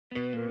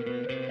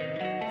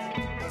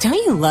Don't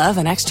you love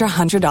an extra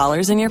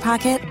 $100 in your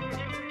pocket?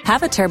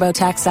 Have a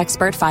TurboTax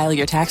expert file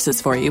your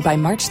taxes for you by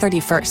March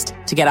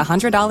 31st to get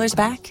 $100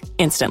 back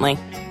instantly.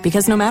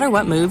 Because no matter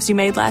what moves you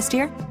made last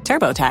year,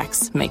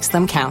 TurboTax makes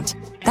them count.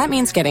 That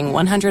means getting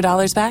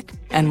 $100 back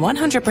and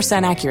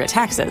 100% accurate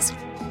taxes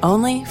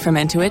only from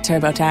Intuit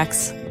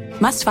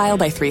TurboTax. Must file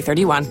by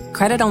 3/31.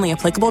 Credit only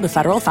applicable to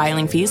federal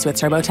filing fees with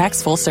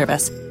TurboTax full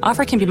service.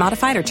 Offer can be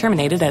modified or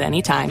terminated at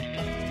any time.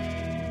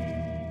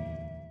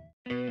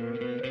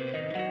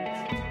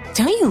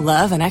 Don't you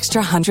love an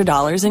extra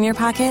 $100 in your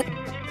pocket?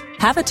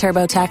 Have a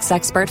TurboTax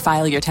expert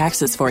file your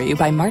taxes for you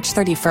by March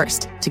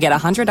 31st to get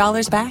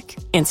 $100 back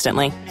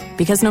instantly.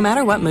 Because no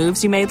matter what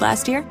moves you made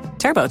last year,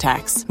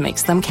 TurboTax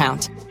makes them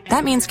count.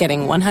 That means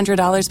getting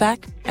 $100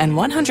 back and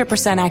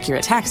 100%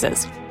 accurate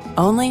taxes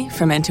only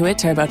from Intuit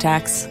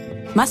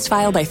TurboTax. Must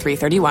file by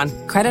 3/31.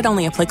 Credit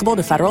only applicable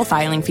to federal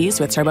filing fees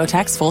with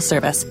TurboTax full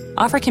service.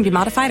 Offer can be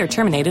modified or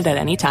terminated at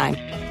any time.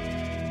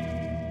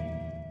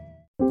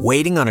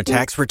 Waiting on a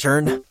tax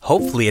return?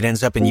 Hopefully it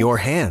ends up in your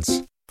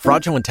hands.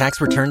 Fraudulent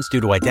tax returns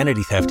due to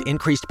identity theft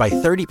increased by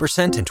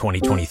 30% in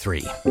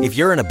 2023. If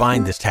you're in a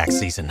bind this tax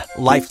season,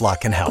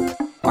 LifeLock can help.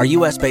 Our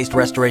U.S.-based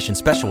restoration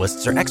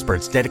specialists are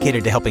experts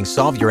dedicated to helping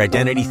solve your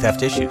identity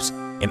theft issues.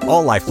 And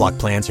all LifeLock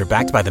plans are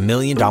backed by the $1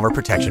 Million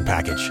Protection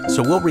Package.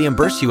 So we'll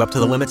reimburse you up to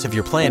the limits of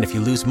your plan if you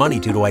lose money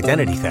due to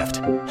identity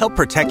theft. Help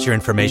protect your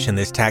information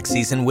this tax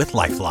season with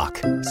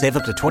LifeLock. Save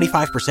up to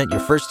 25% your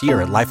first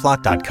year at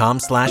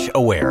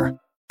LifeLock.com/aware.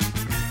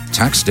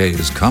 Tax day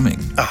is coming.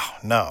 Oh,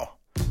 no.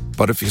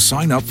 But if you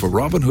sign up for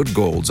Robinhood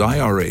Gold's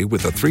IRA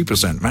with a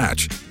 3%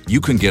 match, you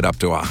can get up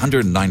to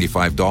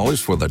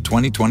 $195 for the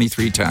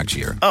 2023 tax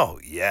year. Oh,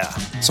 yeah.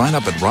 Sign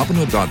up at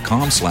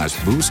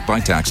Robinhood.com/boost by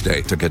tax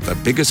day to get the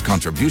biggest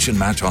contribution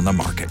match on the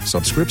market.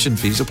 Subscription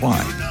fees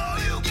apply.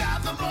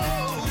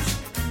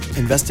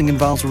 Investing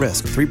involves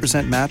risk.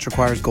 3% match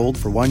requires gold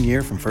for 1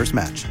 year from first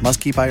match. Must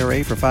keep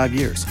IRA for 5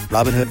 years.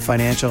 Robinhood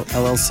Financial,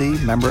 LLC,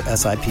 member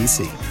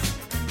SIPC.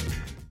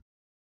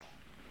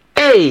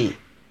 Hey,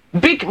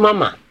 Big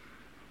Mama.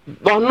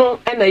 Bono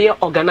and a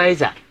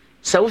organizer.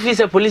 So if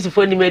a police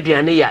for the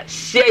mediania,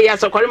 say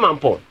yes, a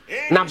Corimampo.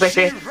 Na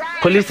better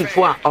police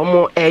for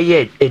almost a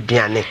year, a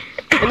diane.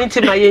 And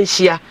into my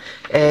yenshia,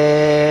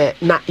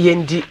 na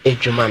yendi a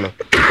Jumano.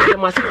 There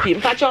must be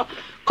patcho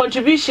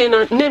contribution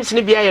names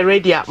in the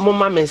radio,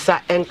 Mama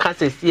Mensa and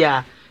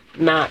Cassia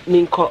na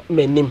Ninko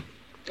Menim.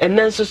 And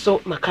then so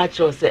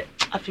Macacho said,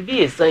 Afibi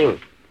is saying,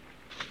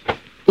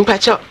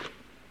 Patcho,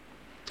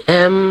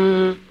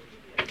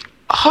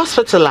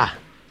 hospital.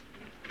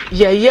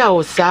 Yeah,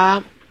 o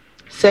sa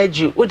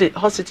surgery. What the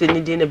hospital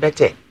needing a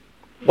better?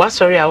 What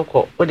sorry I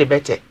call what the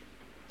better?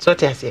 So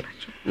I say.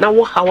 Now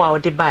what how I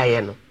would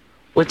buy no?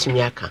 What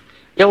me aka?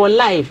 You were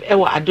live. I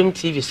were Adum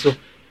TV so.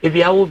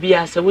 Maybe I will be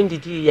as a windy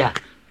ya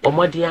or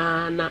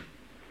Modiana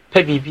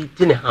Pebby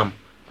Dinaham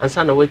and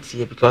son of wait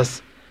here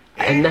because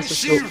and that's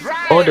so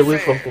all the way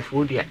from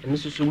Kofudia and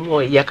this is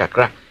more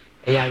yakakra.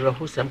 A yaro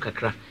who some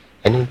kakra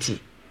and inti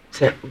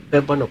say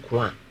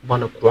Bebonokwa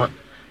Bonokwa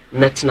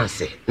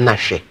Natnase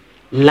Nashe.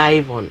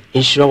 Live on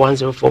Insure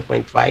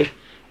 104.5,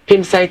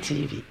 Pimside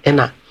TV,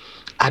 and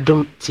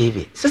Adum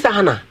TV. Sister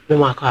Hannah, no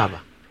more cover.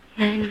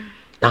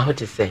 Now, what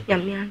to say?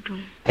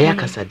 Yamiadum.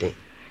 Ayakasade.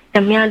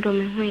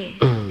 Yamiadum.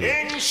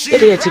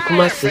 It is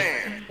Kumasi.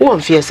 Who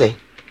on fear say?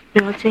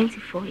 No,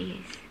 24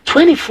 years.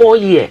 24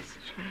 years?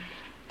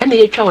 And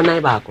the child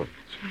Naibako.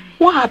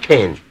 What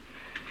happened?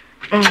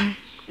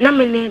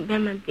 Namine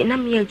Bema,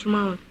 Namia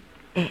Juma,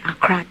 a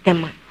crack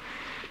them.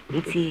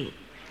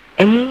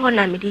 Emu ho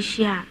na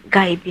medishia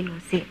guy bi no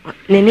say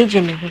nene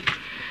jene ho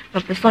no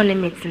person na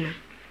metina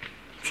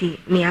ti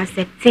me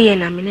accept ye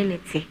na me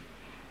neneti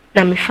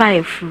na me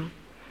five fru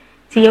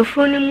ti ye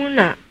fru ni mu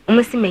na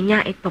omo si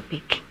menya a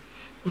topic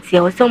ti ye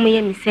wo so mo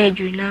ye me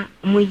surgery na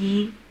omo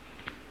yi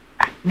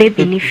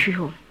baby ni fi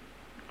ho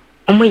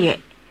omo ye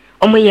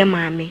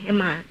maame e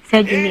ma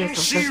surgery ni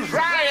successful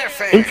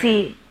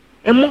nti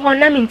emu ho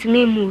na me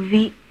ntime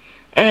movie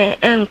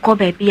enko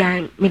baby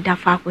a me da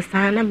fa ko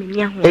sana me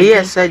nya ho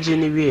yes surgery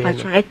ni we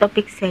but a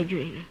topic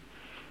surgery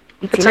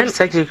no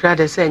surgery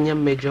crowd say nya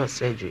major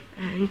surgery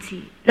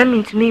nti na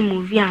me ntumi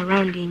movie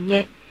around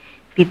nye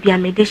baby a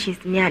me de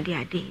she's me ade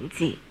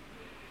nti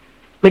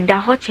me da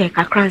ho check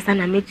akran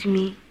sana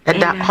metumi at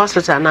that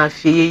hospital na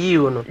fie yi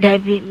no da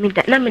bi me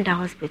da na me da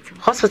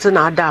hospital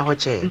na da ho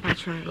check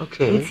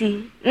okay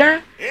nti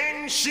na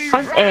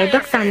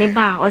doctor ne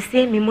ba o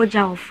say me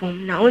moja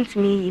ofom na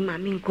ontumi yi ma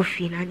me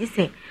nkofi na ji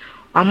say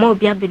Ama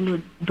obi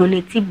abeno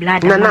donate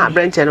blood. Na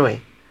branch anyway.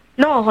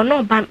 No, ho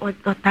no ban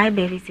otai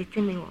be visit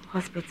me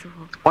hospital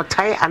ho.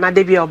 Otai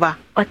anade bi oba.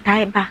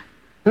 Otai ba.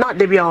 Not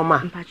de bi oma.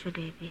 Mpacho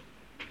de bi.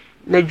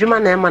 Na djuma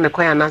na e ma ne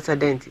kwan an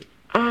accident.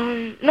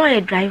 No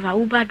a driver,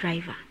 Uber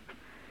driver.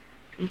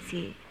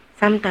 Nti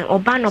sometimes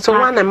oba no. So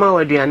one ma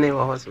wa duane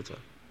wo hospital.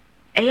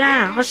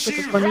 Yeah,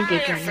 hospital for need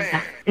aduane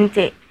ba.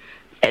 Nti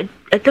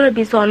etoro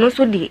bi so no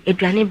so di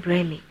aduane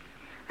bre me.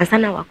 Ansa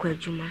na wakọ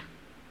adwuma.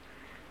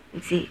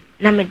 Nti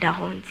na me da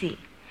ho nti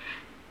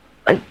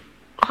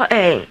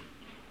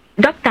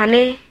doctor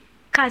ne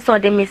Cause or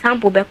the me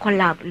sample be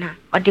collab na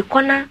or the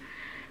corner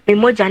me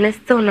moja ne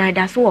still na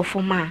da so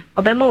for ma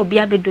obema obi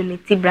abedo ne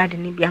ti brad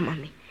ni bia ma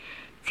me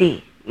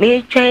ti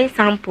me try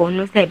sample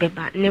no say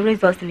beba ne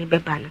results ni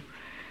beba no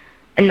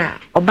na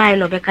obai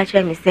no be ka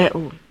kire me say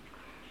oh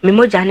me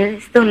moja ne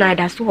still na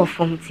da so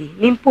for mti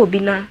me mpo obi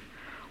na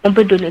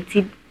obedo ne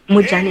ti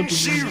moja ne bi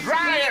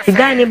ti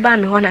guy ni ba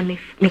me ho na me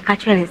ka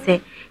kire ne say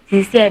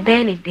ti say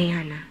be ne den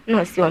ana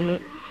no si onu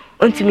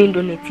ontimi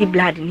ndo ne ti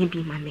blood ni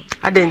bi ma me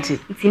adenti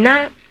ti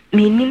na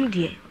me nim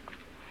de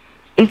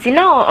nti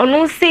na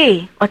ono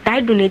say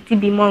otai donate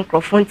bi mo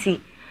microphone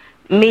ti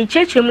me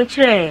cheche mu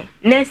kire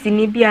nurse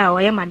ni bi a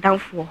oye madam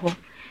fo ho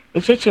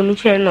me cheche mu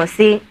kire no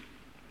say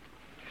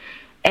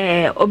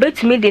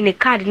obetumi de ne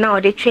card na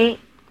ode twe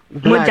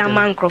mo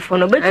jama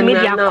microphone obetumi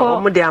de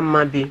akọ mo de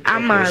amma bi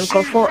ama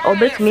microphone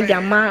obetumi de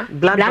ama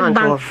black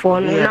bank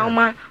for no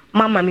na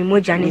mama mi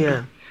moja ni bi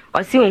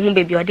o si ohun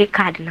baby ode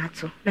card na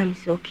to na me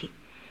say okay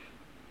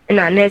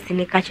na nurse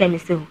ni ka che me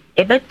say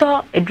e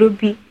beto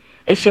edrobi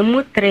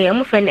Eshemu 3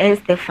 emu friend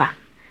Enstefa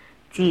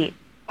ti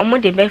omo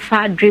de be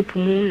fa drip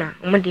mu na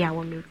omo de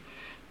awo me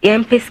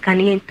yen peska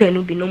ne ento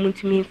enu bi no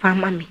mutumi fa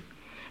ma me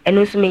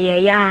enu so me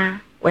ye ya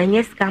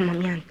wenye ska ma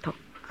me anto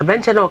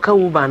abenche na oka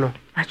wuba no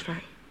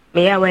atrai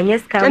me ya wenye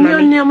ska ma me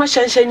enu ma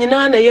shanshan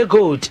nyina na ye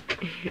gold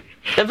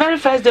the very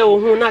first day wo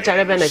hu na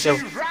tare be na show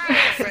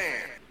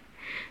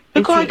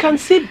because I can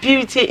see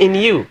beauty in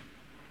you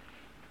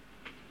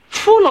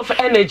full of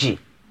energy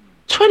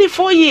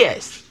 24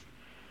 years.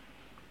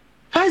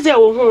 How's there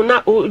who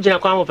na ujina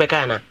kwa mo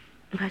peka na?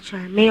 Bacha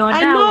me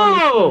order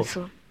on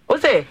so. O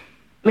say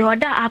me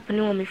order app ni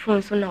on my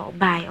phone so na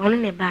buy. Ono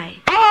ne buy.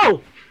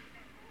 Oh.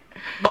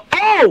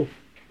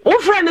 Who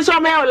friend is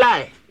on me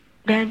lie?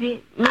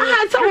 Baby.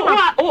 So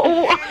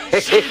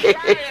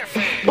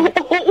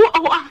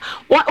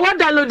what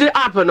download the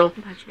app no?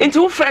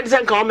 Into friends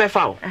and call me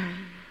foul.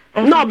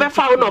 No be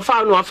foul no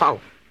foul.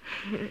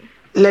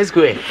 Let's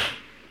go.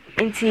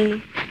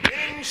 Nti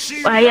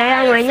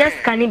aya wanya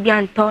skani bi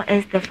anto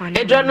Stefan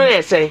Edro no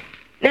ye say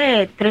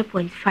na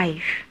 3.5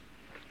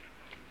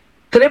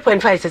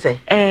 say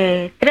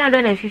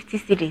 350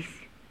 cedis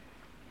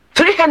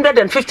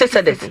 350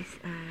 cedis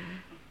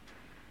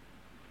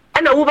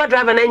and a Uber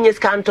driver na nyes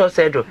kanto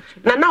sedro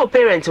na now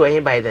parents were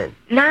here by then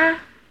na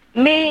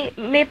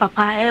me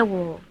papa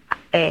wo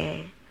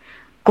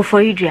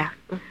kofoidria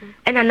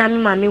and na me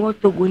mama wo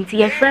togo nti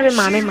ye frɛ me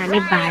mama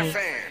mane bai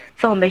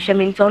so me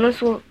hweme nto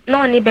so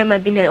no ni be ma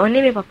bi na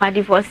oni me papa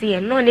divorce ye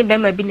no ni be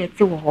ma bi na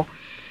ti wo ho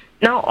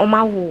na o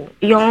ma wo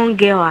young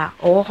girl a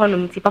o ho no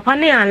mti papa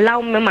na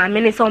allow me ma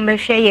me ni so me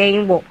hwe ye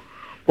wo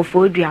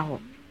ofodua ho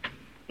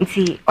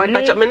nti oni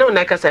acha me no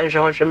na ka san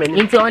hwe me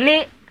nti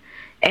oni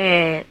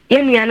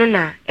ye nua no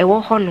na e wo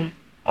ho no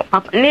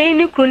papa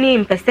ni kru ni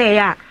mpese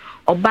ya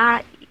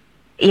oba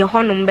ye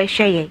ho no be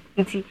hwe ye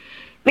nti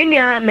me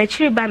nua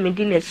machiri ba me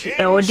di na chi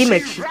o di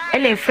machi e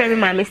na frɛ me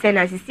ma me se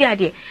na sisi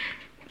ade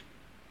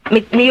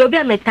me obi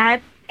a me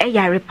type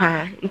yare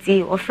pa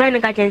nti o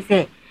friend ka chen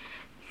say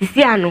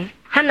sisi ano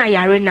hana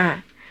yare na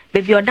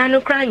baby oda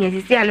no kra nya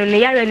sisi ano ne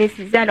yare ne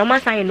sisi ano ma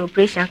sign no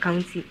operation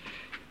county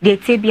de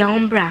te bia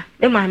ombra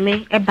me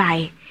mame e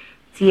bae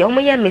ti omo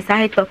ye me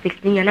say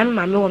topic ni na me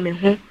mame wo me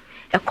ho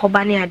e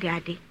koba ne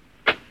ade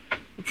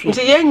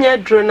nti ye nya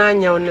dro na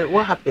nya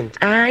what happened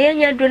ye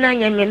nya dro na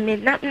nya me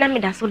na me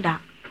da so da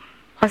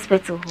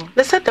hospital ho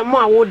they said the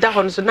more would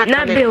da so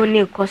na be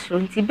oni cost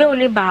nti be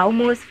oni ba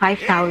almost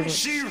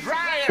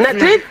 5,000 na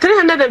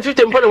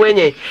 350 mpo we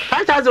nye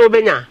 5,000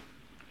 obenya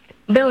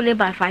be oni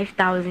ba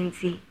 5,000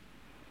 ti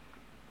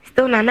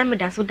still na me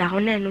da so da ho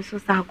na no so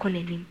sa ko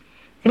nanim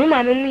ti me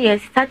ma me mu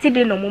yes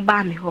Saturday no mo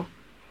ba me ho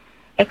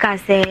e ka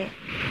se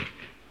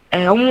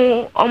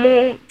omo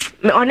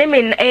one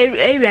me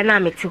area na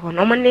me ti ho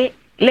no mo ne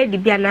lady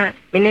bia na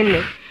me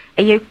ne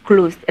eye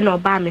closed na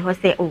oba me ho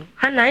say oh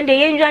hana nde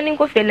ye njani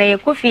kofi na ye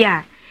kofi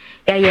a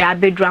ye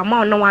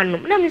abedurama no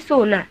wanom na me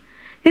so na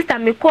sister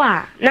me ko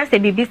a na se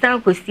bibi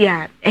san kosi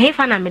a ehe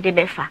fa na me de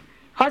befa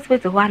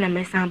hospital ho na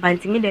me san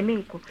banti me de me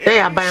nko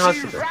dey aban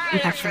hospital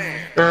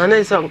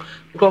na so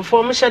go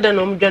for me sheda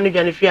no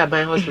dwane fi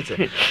aban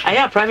hospital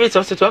aya private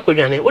hospital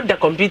akodwane wo da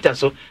computer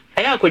so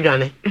aya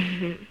akodwane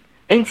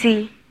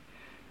enti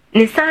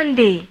ni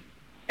Sunday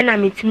na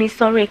me tumi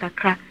sorry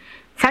kakra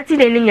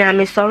Saturday ni nya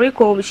me sorry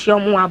ko hia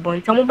omo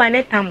abonten mo ba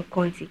na tam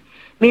konti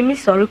me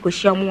sorry ko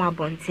hia omo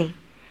abonten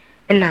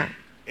na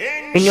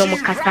enyo mo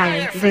kasa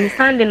nti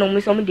Sunday no mo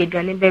so mo de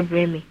duane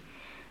bebre me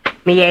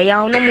ye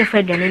ya no mo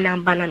fa duane na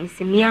ba na me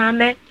se mi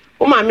ame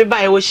o ma me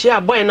ba e wo hia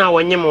boy na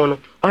wonye mo no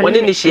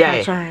woni ni hia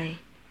e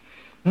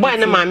boy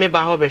na ma me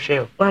ba ho be hwe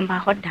o wan ba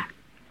hoda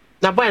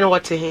na boy na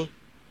wote he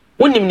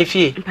wonim ni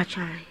fie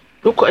mpachai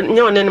uko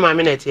nya one na ma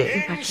me na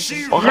tie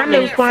o ha me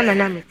nko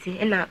na me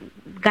tie na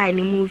guy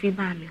ni movie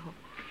ba me ho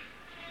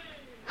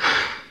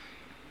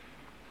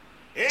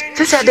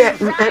this is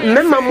the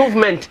member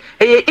movement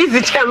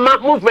easy to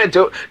movement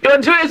you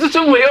do it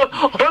so way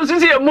on so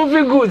say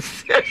moving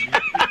goods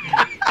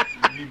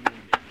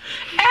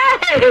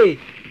hey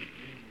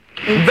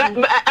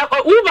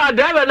Uber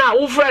driver na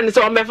wo friend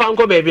so me fa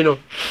nko baby no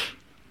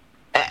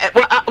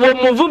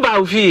move ba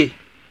ofie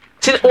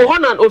ti o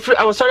hona ofri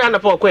I was sorry na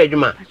pa okọ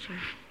adwuma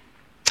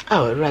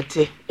ah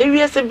rate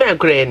ewiase ben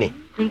kra ni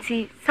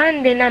nti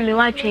Sunday na me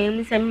wa twen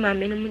mu se me ma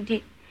me no mu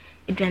di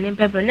eduane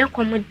bebro na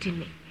komo di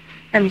me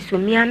na me so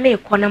mi ama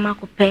ekọ na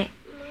makope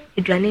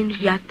eduane ni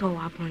bi ato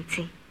wa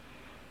bonti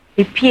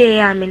epie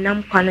ya me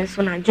nam kwane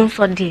so na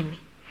junso di me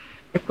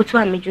ekutu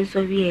a me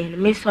junso wie no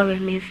me sorry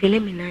me feel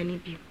me na ni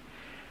bi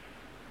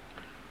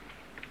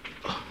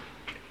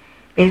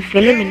me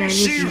feel me na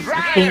ni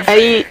bi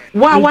ai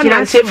wa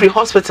na free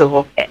hospital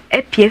ho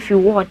every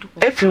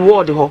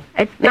ward ho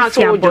na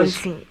so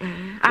bonti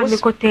me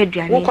kote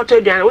eduane wo kote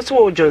eduane wo so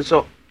wo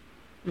junso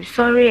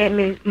sorry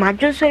me ma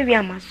junso wie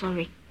am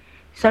sorry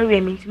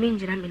me ntimi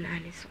njira me na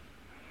ani so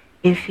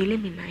me feel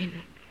me na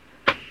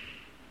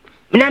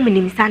no na me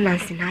ni misa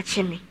Nancy na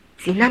ache me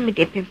si na me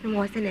de pempem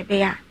wo se na be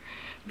ya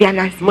bia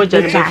Nancy mo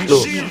jani be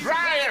flow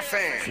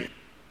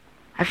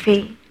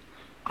afi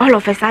all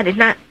of a sudden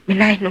na me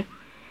na no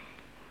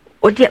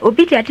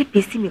obi de ade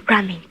pesi me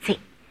kra me nti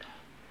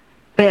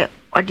be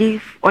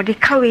odi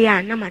kawe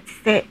ya na mate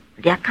se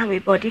de akawe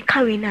be odi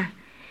kawe na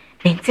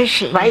me nti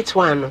hwe right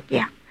one no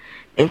yeah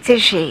nti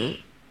hwe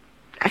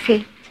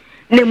afi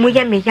na mu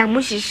ya me ya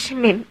mu shishi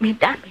me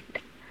da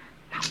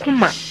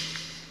kuma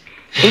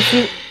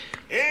nti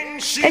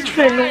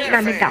actually no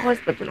na me da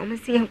hospital no me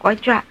see en kwa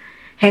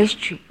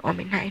history o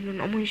me na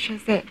no mo hwe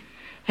say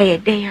hey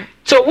den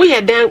so we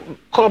had then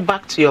call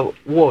back to your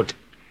ward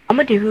I'm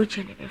the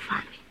wheelchair ne be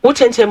family wo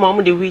tente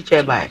mom the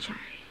wheelchair by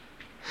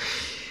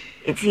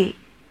iti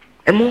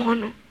emo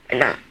hono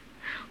na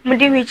mo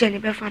the wheelchair ne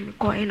be family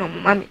ko e no mo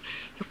mama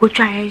e ko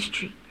twa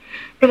history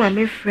me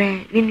mama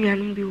friend ni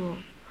nuanu bi wo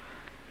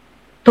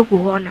to go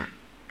hona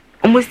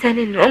almost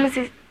sending almost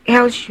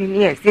health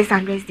near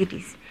 600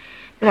 cities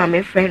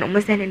my friend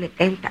almost sending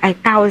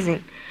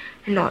 10,000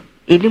 no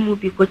any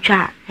movie go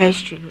try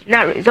history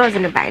now results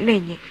in the by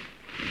name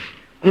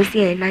we see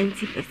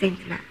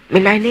 90% na me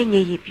na name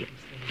ye bi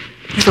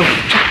so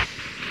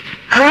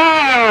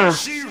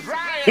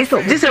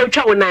this is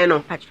try nine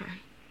no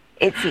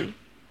it's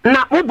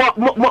na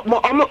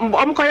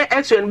mo ko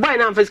x-ray boy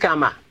na face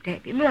camera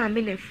me ma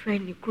me na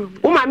friend ni kro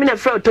wo ma me na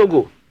friend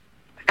Togo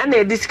ana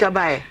e disika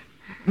bae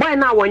boy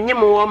na wonye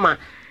mo wo ma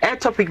e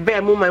topic be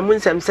mu ma mu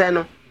nsem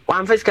no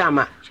one face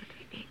camera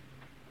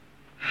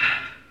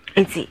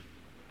enti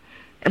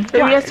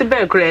yes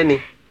be kra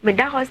ni me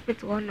da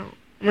hospital no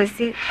mo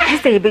say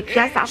this say be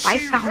just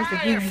 5,000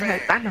 here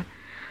sana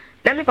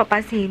na me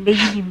papa say be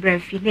yi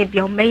breath na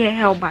bia o me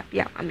help ba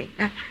bia me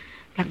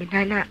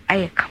na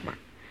aye kama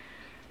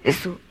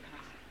so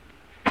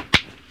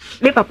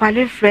me papa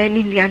ne friend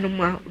ni lianu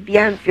ma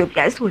bia mfio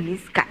bia so ni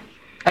ska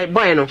ai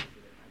boy no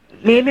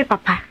me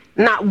papa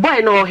na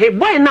boy no he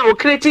boy na o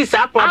create this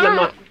problem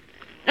no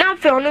na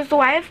fe ono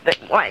so I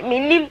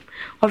mean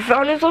of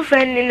ono so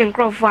friend ni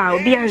nkrofo a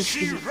obi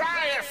ansi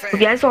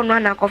obi ansi ono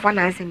na kofa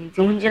na asemi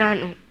ti hunjira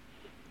no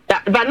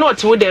but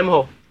not with them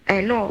ho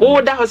no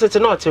wo da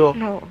hospital not ho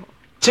no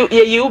to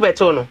ye you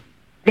better no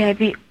there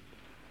be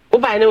wo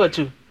buy na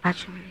watu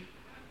actually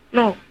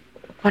no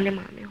kone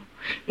ma me ho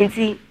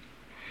nti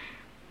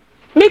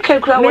me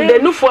kan kura wo da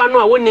nufu anu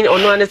a woni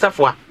ono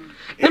anesafo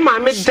ne ma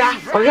me da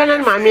ohwe na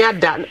ma me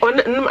ada ne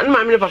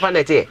ma me papa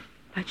na te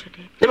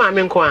actually ne ma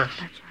me nko a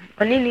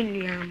oni ni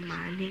nua ma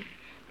ni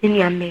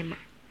nua mema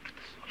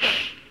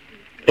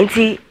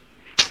nti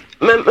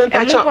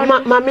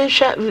ma me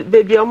hwa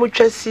baby o mo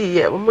twa si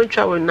ye o mo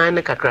twa wo nan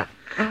ne kakra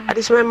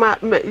addition ma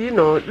you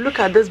know look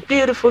at this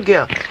beautiful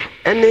girl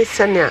and this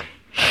senior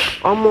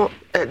omo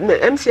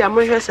MC am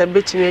hwa se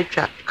betimi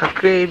atwa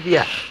kakra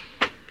bia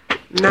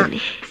na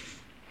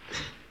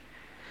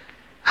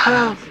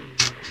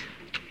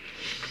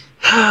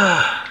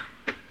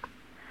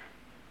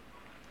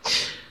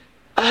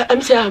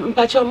MC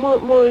mpacho mo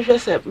hwa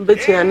se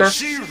betiana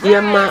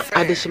yema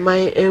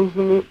adishman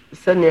enhunu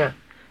senior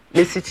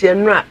le sitie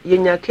nra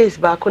yenya case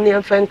ba ko ne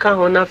mfenka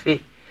ho na fe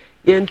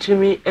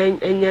yentumi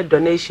enye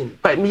donation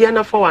but me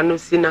yana for one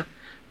sina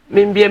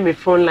me bia me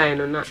phone line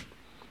no na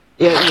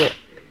yeah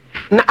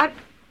na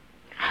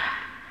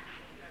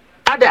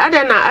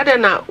ada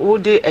na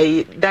wode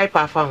a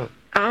diaper fa ho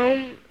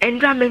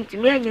endrament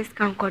me anya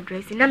scan code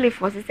dress na me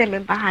force say me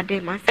ba ha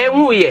dem asa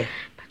enwu ye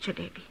pacho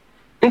debi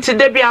nti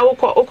debi a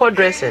wokọ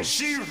dressing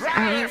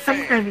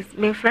sometimes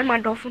me friend my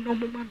dofo no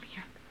mama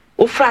bia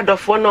wo fra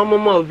dofo no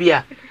mama obi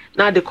a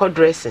na de call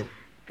dressing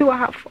you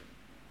have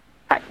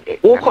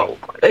wokọ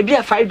ebi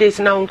a 5 days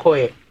na wonko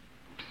ye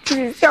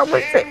see how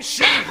much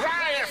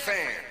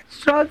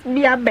short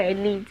be a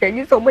beni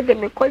tell so mo de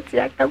me call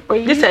theater for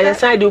you this is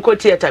side you call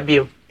theater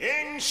bio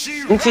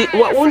nti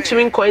won't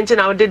mean ko nti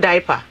na wo de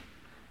diaper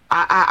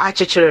a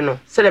chechere no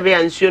se de be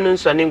ansuo no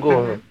nso ne go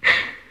ho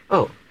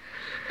oh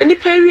any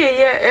peri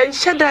ye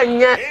enhyada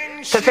nya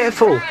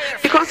fefefo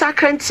because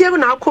akrantie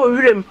na akọ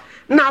wirem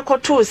na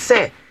akọto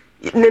se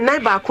ne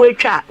nan ba akọ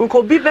atwa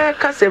nko bi be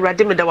ka se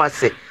Awurade me da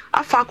wase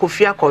afa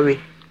akọfi akọwe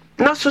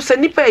na so se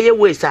nipa ye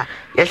wesa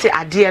ye se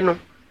ade no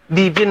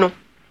bibi no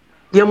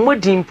ye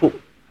modimpo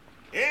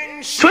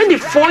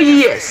 24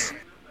 years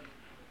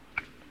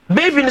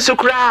baby no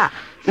sukura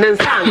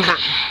nansa nka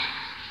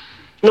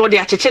no de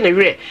acheche ne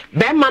we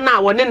be ma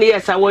na wone ne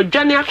yesa wo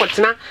dwane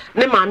akotena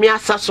ne maame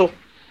asa so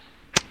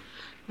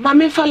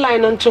maame fa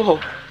line nto ho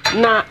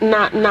na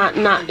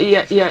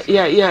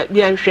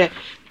ya nhwe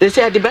they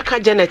say the beka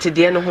Janet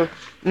de no ho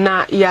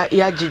na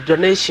ya gi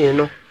donation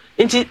no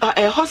nti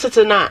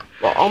hospital na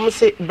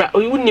say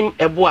unim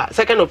eboa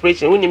second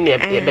operation unim ne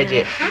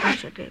ebeje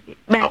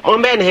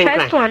on be ne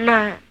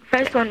henkran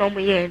first one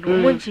omoye no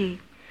moji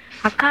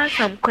aka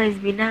some coins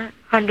be na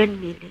 100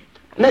 million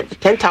na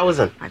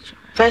 10,000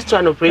 first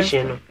one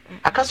operation no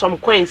aka some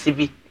coins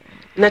be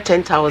na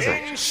 10,000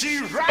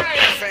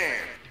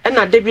 and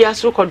na debia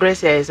so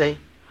kodress ya say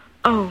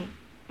oh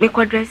me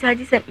kodress I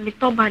just me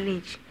to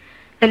manage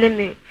and then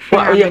me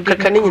well you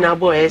can nyina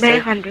bo ya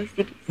say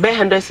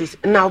 100 cities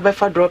now be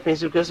for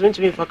droppings because when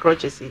to me for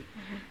crutches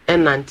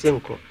and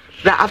nantinko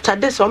that after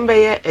this on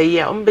be a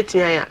year on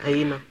betia ya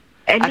ayi no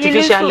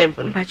artificial limb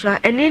but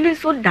and then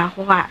so da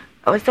ho a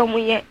o so mo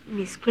ye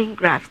me screen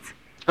graft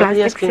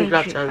plastic screen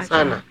graft and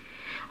sana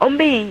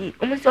ombe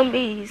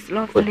is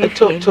love to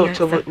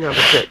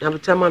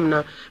nyabata mam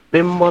na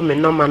me mbo me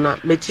no mana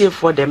metie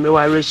for dem me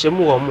wa rehye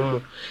mu wo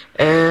mu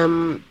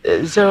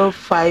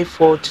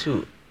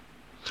 0542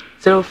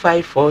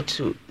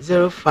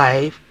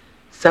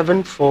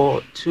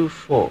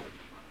 057424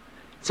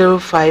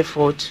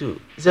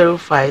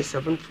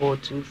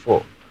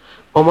 0542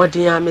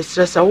 omodin ya me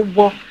stressa wo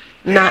bo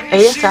na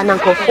eyesa na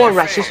nkofo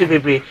rashe so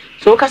bebre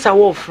so kasa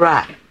wo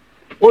fra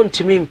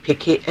ontumi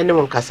mpeke ene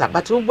won kasa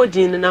but wo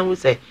bodin na hu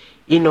say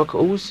Enoch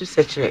owusu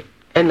sechere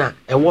ena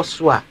ewo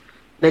so a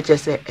na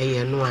chese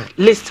eye no a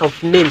list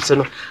of names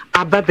no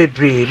aba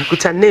bebre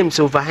mkuta names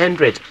over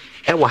 100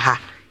 ewo ha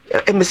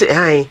me say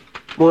hi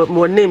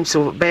more names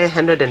over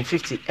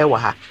 150 ewo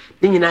ha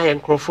ni nyina ye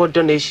nkrofo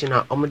donation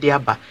a omde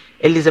aba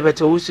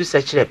Elizabeth owusu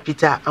sechere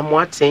Peter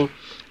Amwaten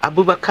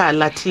Abubakar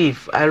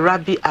Latif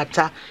Arabi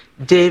Ata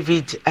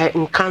David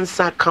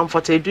Nkansa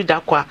Comfort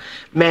Edudakwa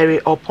Mary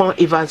Opon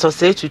Evans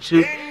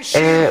Osetutu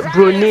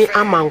Bruni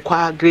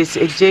Amankwa Grace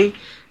Ej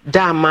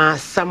Dama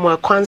Samuel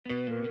Kwan.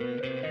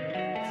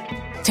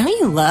 Don't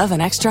you love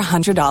an extra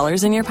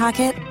 $100 in your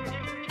pocket?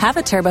 Have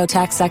a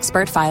TurboTax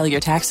expert file your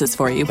taxes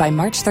for you by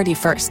March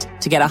 31st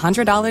to get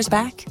 $100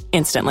 back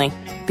instantly.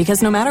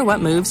 Because no matter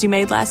what moves you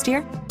made last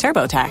year,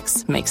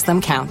 TurboTax makes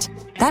them count.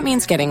 That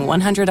means getting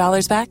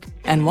 $100 back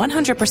and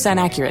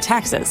 100% accurate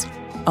taxes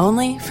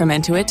only from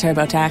Intuit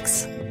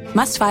TurboTax.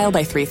 Must file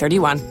by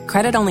 3/31.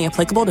 Credit only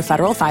applicable to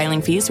federal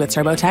filing fees with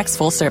TurboTax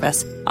full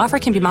service. Offer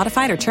can be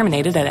modified or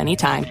terminated at any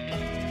time.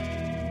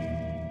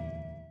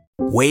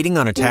 Waiting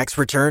on a tax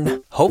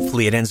return?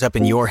 Hopefully it ends up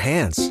in your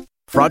hands.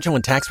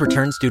 Fraudulent tax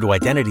returns due to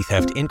identity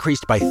theft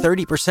increased by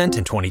 30%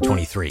 in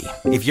 2023.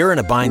 If you're in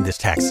a bind this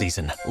tax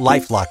season,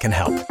 LifeLock can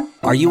help.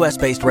 Our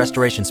U.S.-based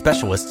restoration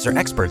specialists are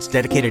experts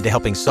dedicated to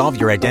helping solve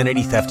your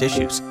identity theft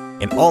issues.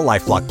 And all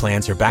LifeLock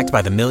plans are backed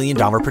by the $1 Million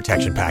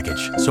Protection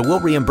Package. So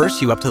we'll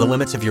reimburse you up to the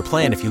limits of your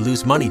plan if you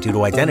lose money due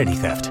to identity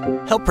theft.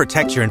 Help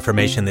protect your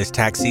information this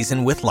tax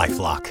season with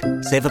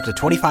LifeLock. Save up to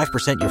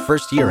 25% your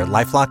first year at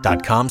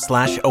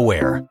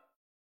LifeLock.com/aware.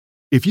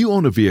 If you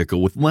own a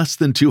vehicle with less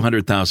than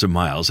 200,000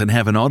 miles and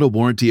have an auto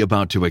warranty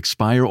about to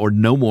expire or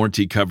no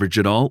warranty coverage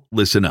at all,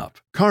 listen up.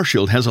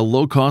 CarShield has a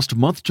low-cost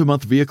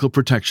month-to-month vehicle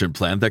protection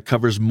plan that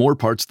covers more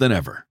parts than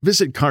ever.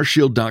 Visit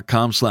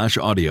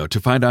carshield.com/audio to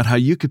find out how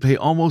you could pay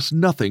almost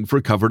nothing for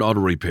covered auto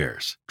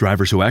repairs.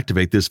 Drivers who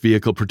activate this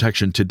vehicle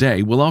protection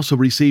today will also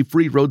receive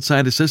free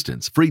roadside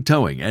assistance, free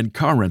towing, and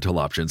car rental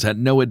options at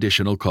no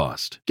additional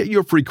cost. Get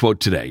your free quote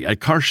today at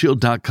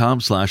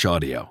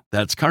carshield.com/audio.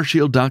 That's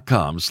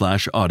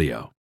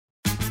carshield.com/audio.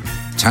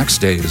 Tax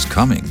day is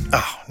coming.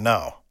 Oh,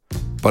 no.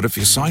 But if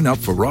you sign up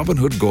for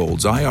Robinhood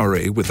Gold's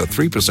IRA with a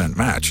 3%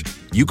 match,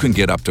 you can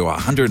get up to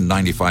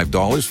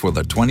 $195 for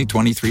the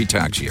 2023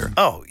 tax year.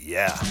 Oh,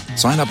 yeah.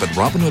 Sign up at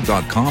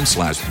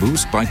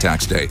Robinhood.com/boost by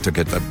tax day to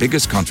get the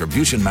biggest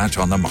contribution match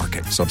on the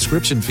market.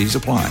 Subscription fees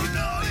apply.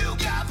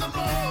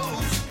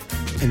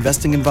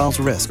 Investing involves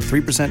risk.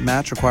 3%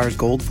 match requires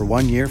gold for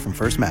 1 year from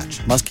first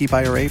match. Must keep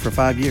IRA for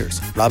 5 years.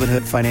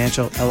 Robinhood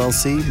Financial,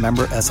 LLC,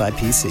 member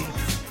SIPC.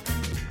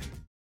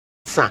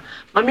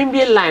 Mami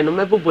be line no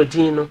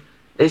mebobodin no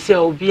they say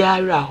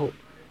obiara ho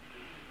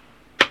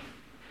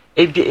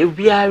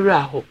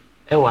obiara ho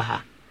ewa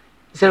ha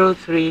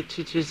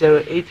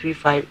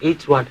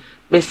 0322083581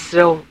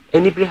 Mr.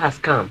 Anybody has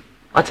come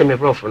what me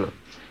brofo no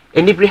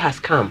anybody has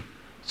come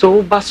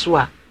so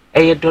baswa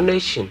a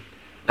donation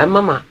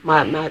mama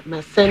ma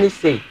send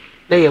say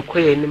na ye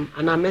koyenim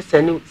ana me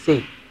send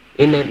say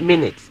in a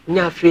minute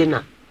nya fe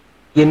na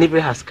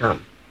anybody has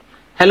come.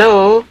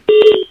 Hello.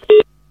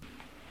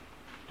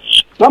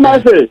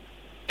 Mama say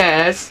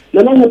yes.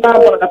 Nana mpa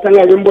bora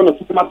katanga limbo na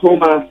sukuma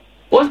toma.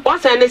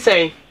 What's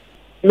anything?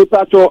 Mi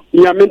pato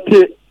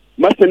nyamente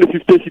masene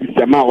 50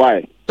 cities ma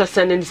why? To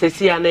send in say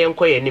na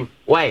yenko yenim.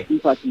 Why?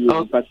 Empathy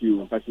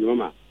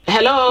mama.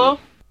 Hello.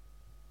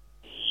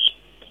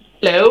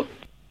 Hello.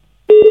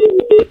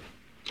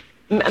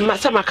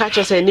 Masama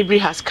catcher say Nibri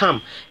has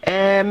come.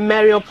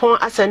 Mary upon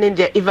ascending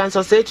the Evans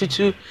of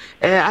 82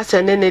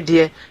 ascending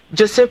dear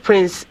Joseph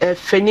Prince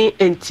Fin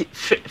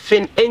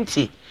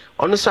Enti.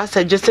 On so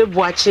say Joseph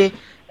Boache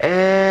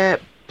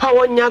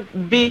Pawonya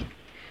B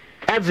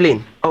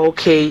Evelyn.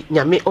 Okay,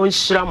 Nyame on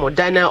Shramo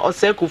Dana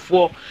Oseku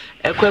for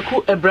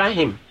Kweku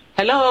Ibrahim.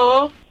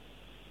 Hello.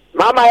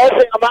 Mama,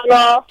 yes,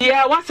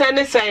 yeah, what's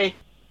any say?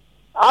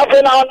 I've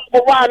been on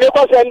one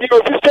because and you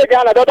sister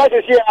Ghana, that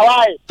is here.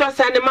 Why? Just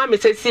send the mommy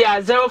says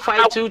here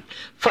 052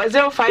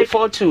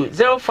 0542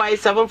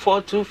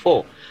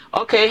 057424.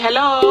 Okay,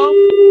 hello.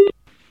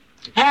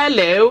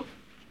 Hello.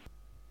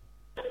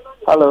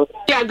 Hello.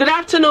 Yeah, good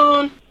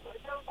afternoon.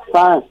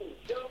 Fine.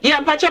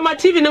 Yeah, Pacha, my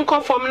TV didn't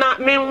come from now.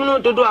 Me, no,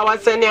 do I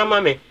was sending your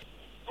mommy.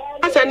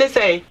 What's any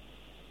say?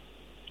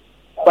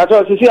 But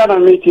you see,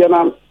 I'm meeting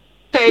now.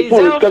 Okay,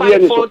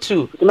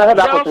 0542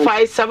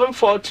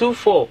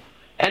 057424.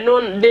 And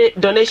on the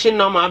donation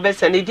number,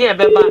 best and the dear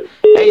Beba,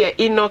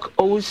 Enoch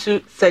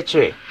Owusu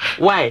Secretary.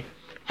 Why?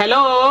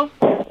 Hello?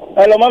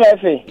 Hello, Mama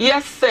Effie.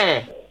 Yes,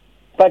 sir.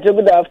 Pacha,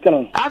 good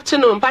afternoon.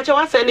 Afternoon. Pacha,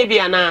 what's any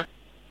Biana?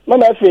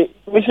 Mama Effie,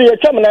 we see a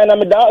chairman and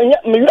I'm down.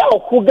 Me,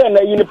 who got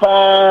a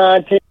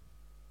uniparty.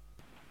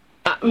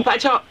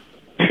 Pacha.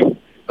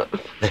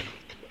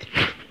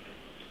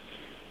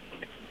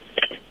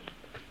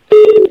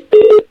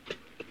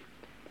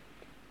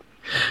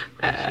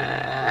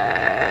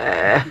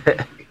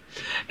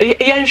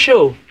 Yan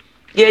show.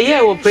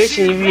 Yeah,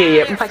 operation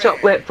we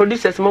mpacha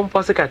producers mom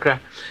pose kakra.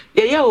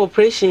 Yeah,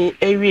 operation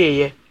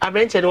ewie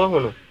abrante no ho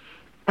no.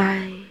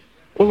 Ai.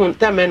 Uhun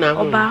ta me na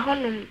ho. Oba ho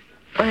no.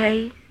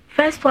 Ai,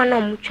 first one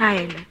no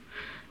try no.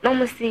 No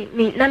mo see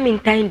me na me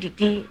time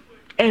didi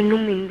enu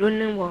me ndo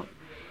ne wo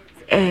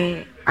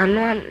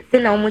ano se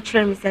na mo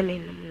kire me se me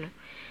no.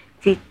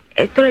 Ti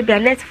etore bia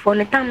net for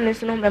ne tam ne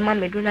so no be ma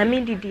me do na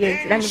me didi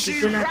enti na me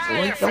didi na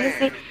to. So mo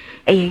say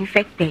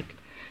infected.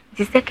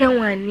 The second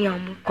one ni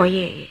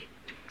koye.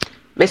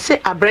 Me say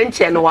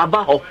abrante no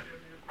waba ho.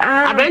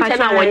 Abrante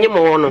na wonye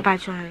mo no.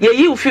 Ye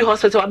you fi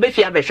hospital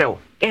abefi abehwe wo.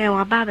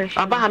 Waba abehwe.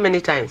 Waba how many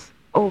times?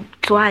 Oh,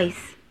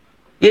 twice.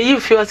 Ye you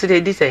fi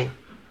hospital this time.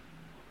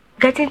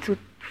 Getting to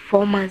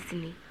 4 months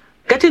ni.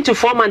 Getting to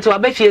 4 months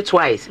abefi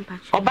twice.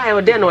 Oba e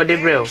ode na ode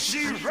brel.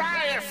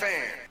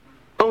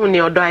 Oh ni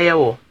odo aye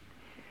wo.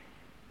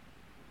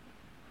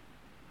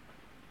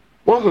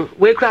 Wo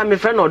we kra me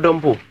friend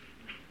odompo.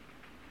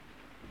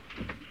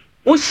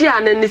 Ushia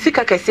na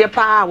nisika kese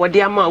pa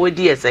wode ama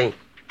wadi esen.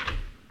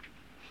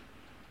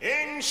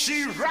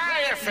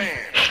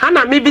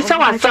 Ana me bi sa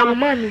wasam.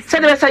 Say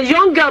there is a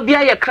young girl bi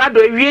aye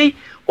krado awie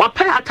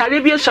wapa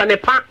atare bi so ne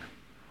pa.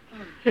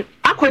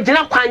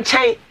 Akogina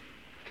kwanchan.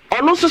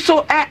 Ono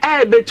soso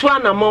betu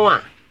anamo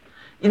a.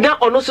 Ina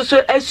ono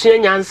soso asua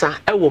nyansa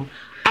ewom.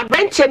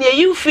 Abenche ne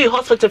you free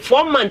hospital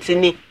 4 months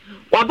ni.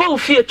 Waba u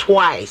fie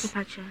twice.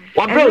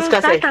 Wabra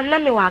usika say. Na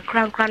me wa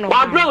kran no.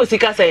 Wabra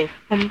usika say.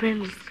 Ombre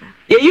musika.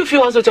 Ye you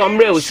feel also to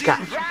ombre usika.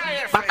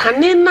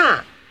 Bakane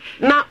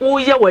na wo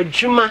ye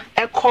wadwuma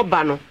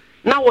ekoba no.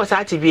 Na wo sa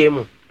atibie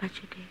mu.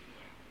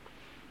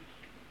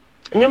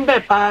 Nyumba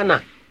pa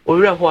na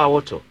owura ho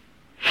awoto.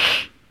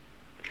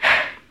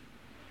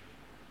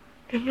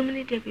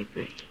 Nyumni de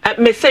bebre.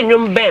 Me say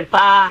nyumba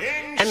pa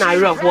na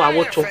awura ho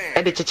awoto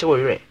e de cheche wo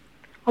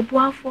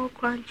Obuafo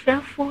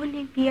krantrafo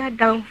ni bia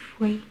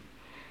danfo.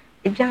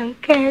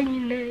 Janke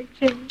nyina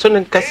je.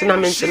 Tun kasina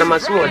menti na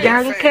masu wo.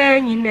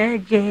 Janke nyina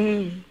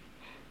je.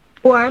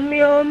 Wa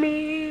mi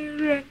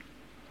omire.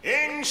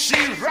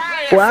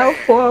 Wa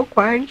fo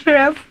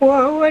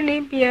krantrafo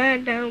woni bia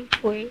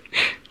danfo.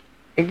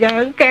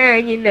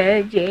 Janke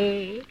nyina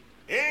je.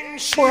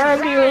 Wa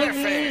mi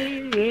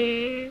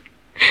omire.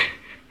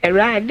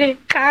 Erade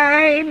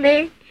kai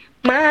me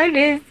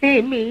mani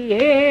si mi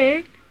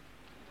ye.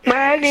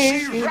 Mani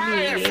si mi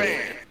ye.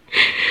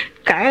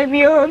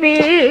 Cambio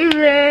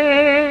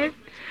mire.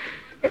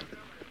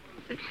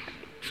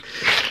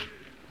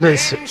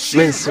 Mensu.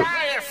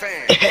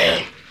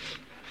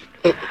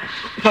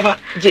 Papa,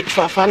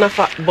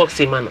 fa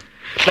boxing man.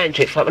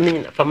 Mentwe fa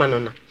ni fa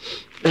man na.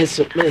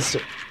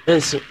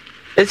 Mensu.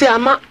 Ese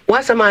ama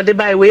wasama de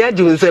bai we ya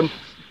junsem.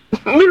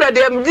 Mi lo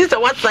de am this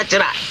what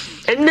sachira.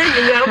 Enne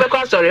ni ya be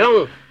kwa sorry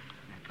on.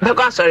 Be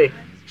kwa sorry.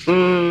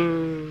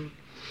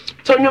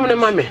 Tonyum ne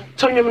mame.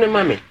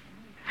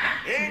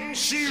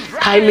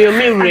 Kai mi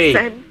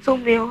re. So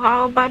me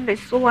how ba me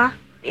soa.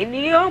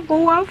 Ini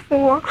obo wa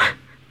fo.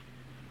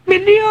 Me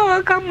ni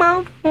o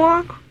kama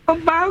fo.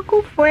 Oba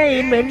ku fo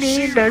e me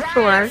ni da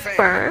so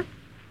aspa.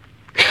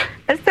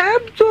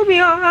 Asam to me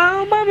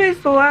how ba me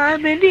soa.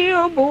 Me ni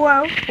obo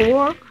wa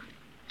fo.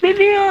 Me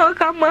ni o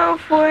kama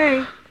fo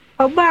e.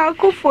 Oba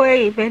ku fo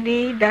e me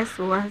ni da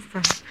so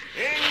aspa.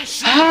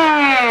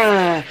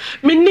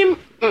 Minim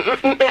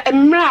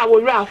emra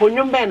awura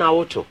ahonyum be na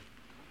woto.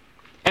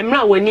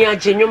 Emra wani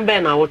ajenyum be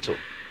na woto.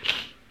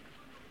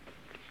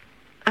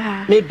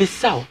 Maybe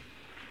so.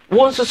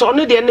 Won so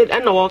no de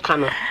na wo ka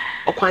no.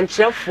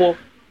 Okwankyerefo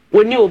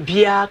woni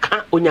obia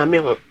ka onyame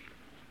ho.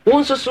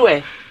 Won so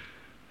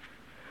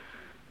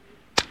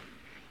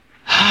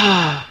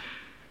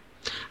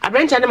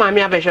Abranta ne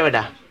maame abehwe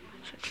da.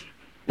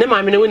 Ne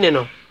maame ne woni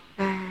no.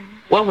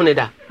 Wa hune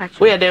da.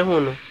 Wo ye den hu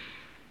no.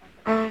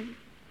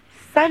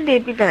 Sunday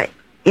bi na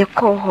ye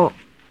call ho.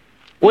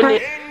 Woni e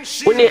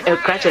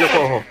crash ne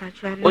call ho.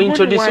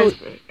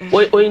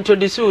 O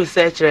introduce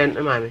search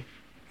ne maame.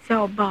 Se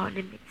oba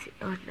ne meti,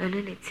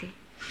 ne neti.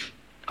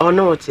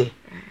 No ti.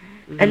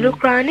 Elo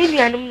kra ne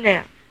nuanum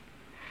na.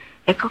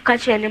 E ko ka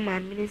che ne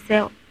maame ne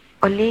se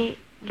oni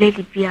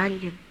lady bi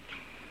angem.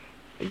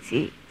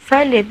 Nti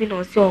Sunday bi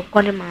no se o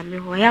ko ne maame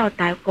ho ya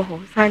otai ko ho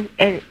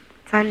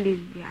Sunday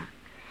bia.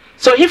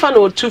 So he found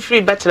all 2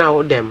 free better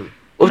now them.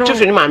 O 2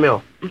 free maame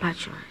o.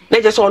 Mpacho. Na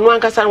just on one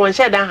kasa one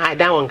share dan hide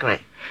dan one cry.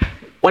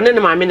 One ne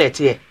maame na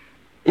tie.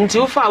 Nti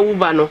wo fa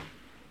wuba no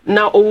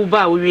na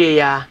owuba wo wie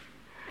ya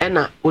e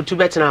na o 2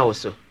 better now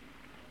so.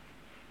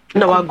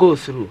 Na wa go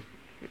through.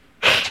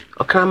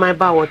 Okra my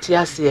ba wo tie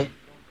ase.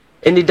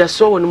 Eni da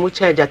so won mu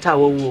cha jata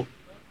wo wo.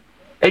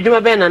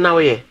 Adwuma be na wo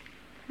ye.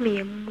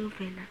 Me Momo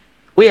Vena.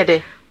 Wo ye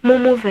de?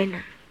 Momo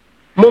Vena.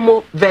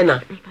 Momo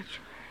Vena. Mpacho.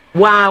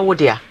 Wa wo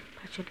dia.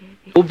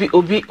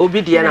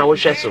 Obi dia na wo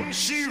hwe so.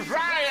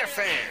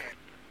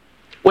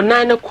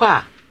 Wona na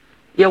kwa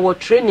ye wo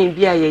training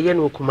bia ye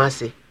no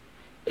Kumase.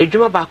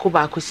 Edwuma baako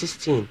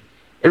 16.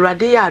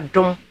 Erade ya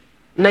adom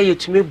na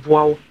yetumi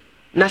boawo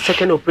na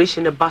second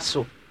operation e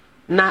baso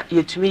na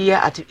yetumi ye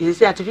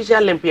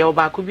artificial limb ye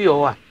baako bi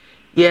o a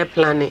ye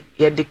plan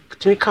ye de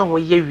tumi ka ho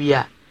ye wi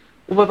a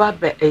wo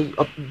baba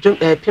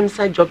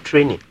pimsa job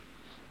training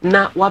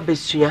na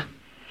wabesua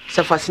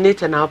se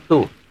fascinator na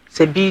apple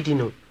se bidi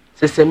no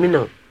se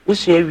seminar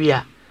usua wi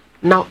a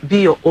now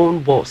be your own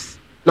boss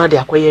na de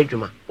akoye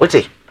adwuma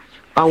wote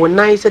ba won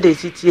nine se de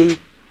sitie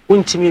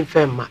untimi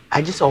mfemma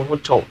agisa wo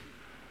hoto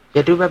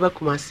ye de baba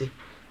Kumase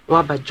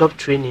wa ba job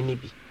training ni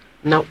bi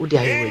na udi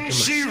ayewe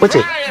adwuma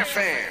wote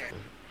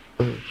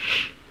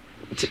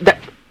that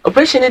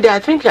operation there I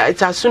think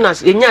it's as soon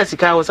as yenya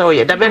sika wo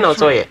say da be na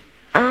so ye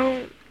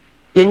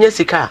yenya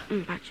sika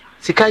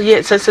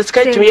ye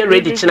sika tumi ye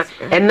ready china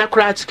en na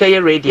kura sika ye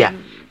ready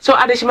so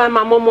adeshima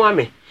mamomo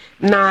ame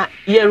na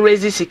ye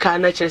raise sika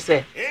na kire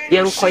say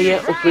ye nkoye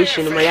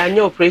operation ma ya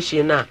nya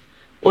operation na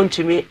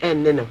ontumi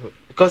enne ne ho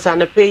because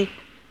an pay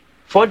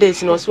 4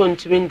 days no so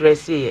ontumi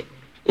dress ye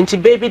into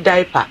baby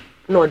diaper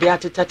no dey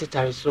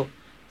atetatetare so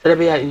say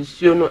be ya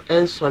insuo no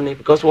ensone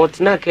because what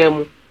na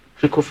kemu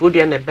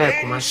Rikofodia na ba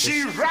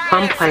Kumase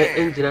pampan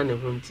engine na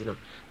ho ntino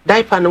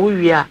diaper na wo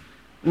wi a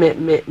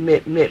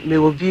me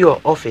obi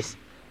your office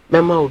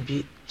mema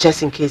obi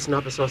just in case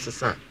no person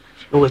sesa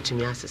no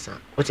wetumi asesa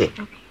okay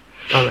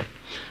all right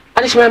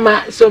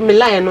Alishmama so me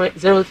line no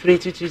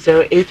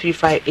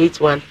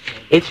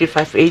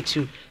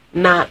 0322083581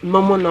 na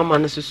momo number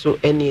no so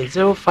any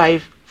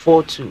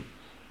 0542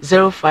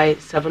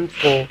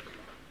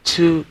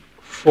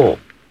 057424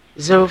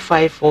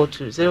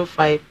 0542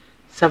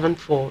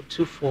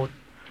 057424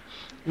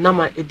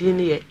 nama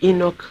edini ye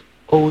Enoch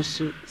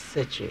Owusu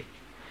Seche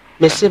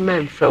mese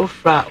man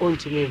fra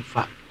ontimi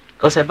mfa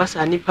cause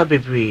abasa nipa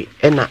bebre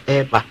na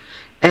eba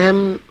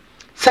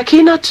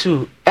Sakina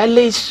to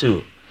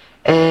Elisu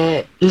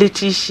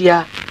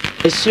Leticia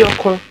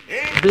Esioko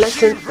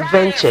Blessing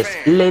Ventures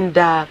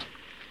Linda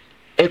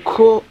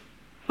Eko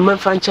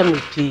Manfancha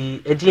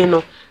mpi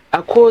edino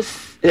aku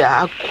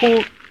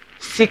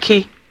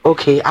siki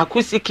okay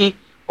aku siki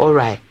all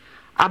right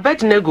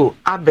Abednego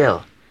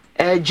Abel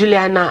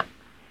Juliana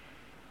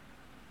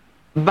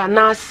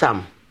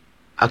Banasam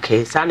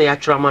okay sana ya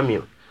trauma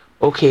mi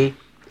okay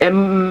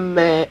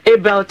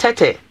Abel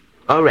Tete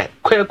all right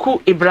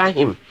Kweku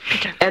Ibrahim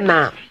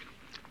ena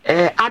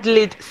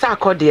Adelaide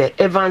Sakode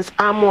Evans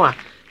Amoa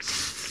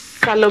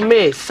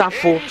Salome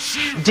Safo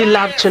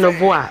Dilab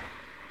Chinoboa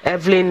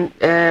Evelyn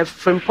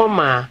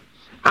Frimpoma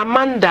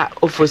Amanda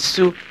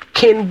Ofosu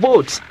Ken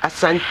Boat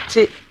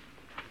Asante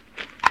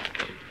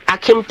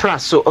Akim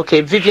Praso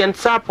okay Vivian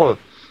Sapon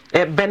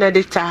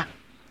Benedicta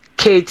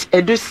Kate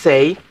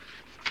Edusei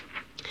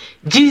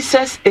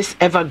Jesus is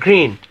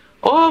evergreen.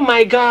 Oh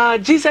my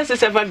God, Jesus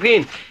is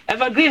evergreen.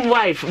 Evergreen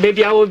wife,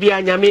 baby I will be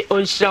a nyame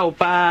onshira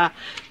pa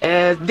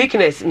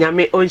Dickness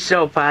nyame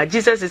onshira pa.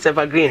 Jesus is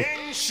evergreen.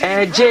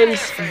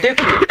 James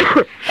Dick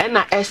and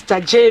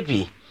Esther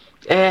JB.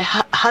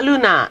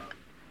 Haluna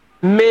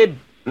me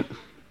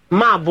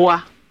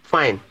Mabwa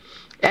fine.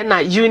 And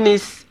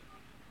Eunice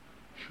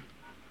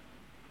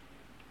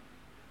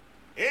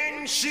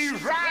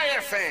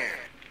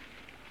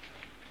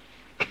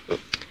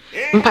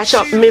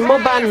Mpacho me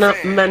mobile na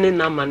money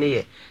na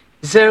money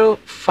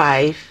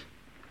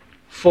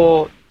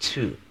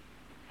 0542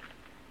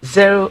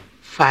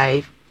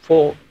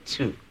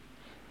 0542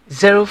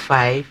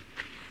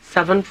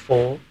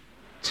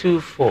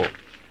 057424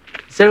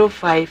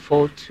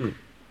 0542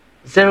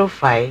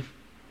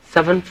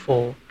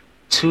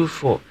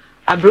 057424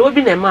 abro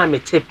bi na ma me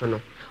tape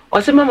no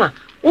o se mama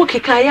wo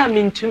keka ya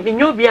me ntum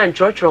nyo bi an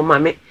chorchoro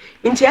mama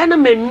nti ana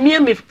memia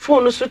me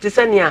phone so te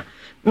sania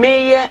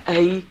meye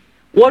ayi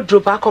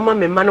wardrobe akoma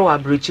me ma na wa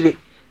abrochire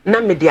na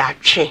me de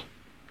atwe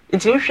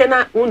nti wohwe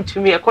na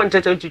wontumi e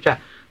content tutwa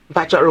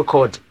mpacho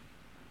record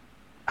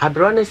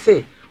abro ne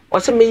se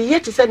ɔsɛ me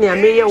yet sɛ nea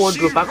meyɛ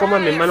wardrobe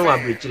akɔma me ma no wɔ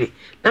abrɛkyire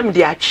na me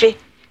de atwe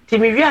ti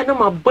me wi a na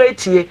ma bɔ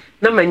etie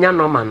na ma nya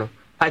nɔma no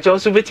akyɛ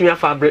also betimi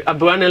afa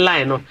abra ne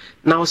line no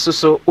na also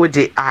so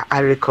ode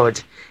a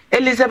record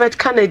Elizabeth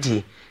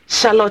Kennedy,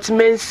 Charlotte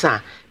Mensah,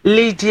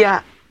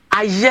 Lydia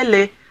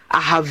Ayele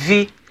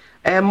Ahavi,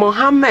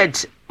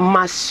 Mohammed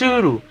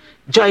Masuru,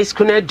 Joyce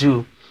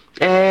Kunedu,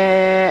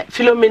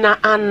 Philomena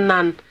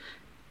Annan,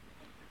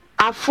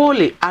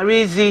 Afoli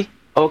Arizi,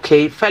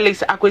 okay,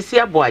 Felix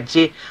Akwesia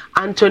Boaje,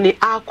 Anthony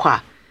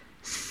Aqua,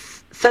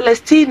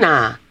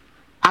 Celestina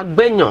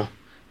Agbenyo,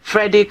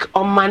 Frederick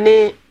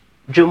Omane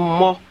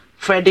Jumo,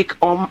 Frederick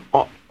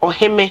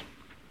Ohime,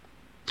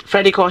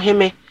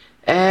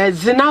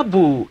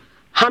 Zinabu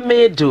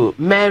Hamedu,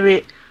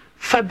 Mary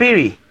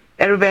Fabiri,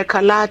 Rebecca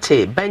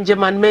Latte,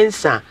 Benjamin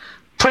Mensah,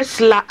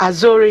 Priscilla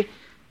Azori,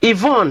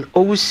 Yvonne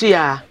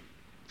Owusia,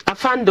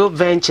 Afando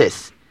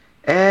Ventures,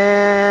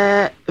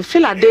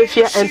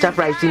 Philadelphia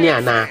Enterprise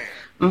Niana,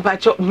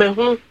 Mpacho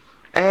Mehu,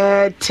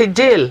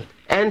 Tidil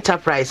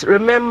Enterprise,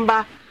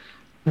 Remember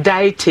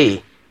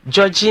Daite,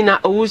 Georgina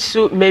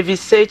Owusu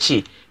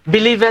Mevisechi,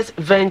 Believers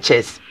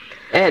Ventures,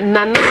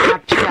 Nana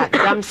Apia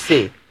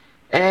Damse,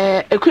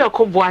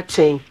 Ekuyoko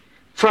Boateng,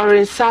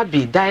 Florence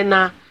Sabi,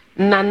 Dinah,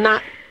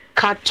 Nana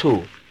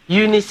Kato,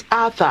 Eunice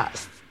Arthur,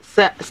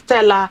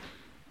 Stella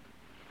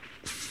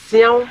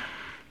Sian,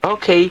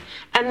 okay,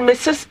 and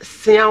Mrs.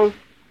 Sian,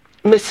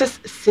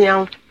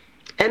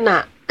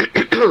 and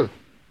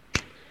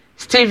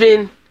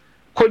Stephen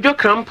Kojo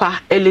Krampa,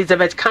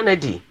 Elizabeth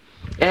Kennedy,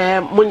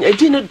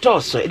 Edina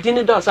Dos,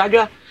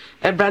 Adra,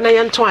 Brana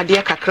Yanton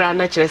Adia Kakra,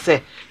 naturally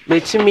say,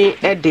 Metimi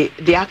Ede,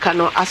 the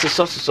Akano, as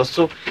so,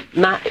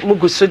 na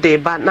Mugusu de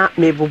ba na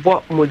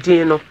mebubo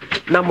modino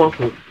na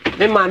mohu.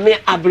 Me mame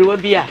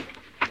abrewabia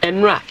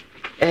enra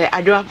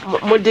adwa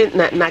modin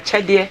na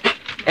chade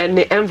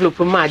ne envelope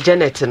ma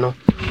Janet no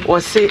wo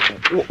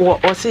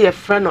se ye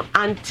friend no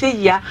auntie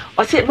ya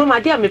o se mama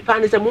dia me pa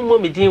ne se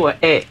mummo me din wo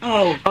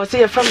o se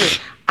ye friend me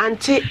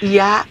auntie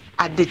ya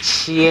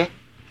adechie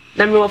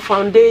na me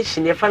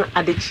foundation ye friend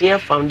adechie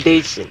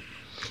foundation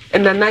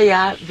and na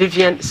ya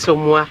Vivian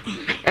Somwa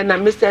and na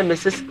Mr. and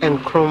Mrs.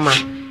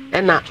 Nkrumah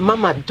and na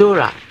Mama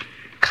Dora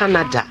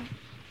Canada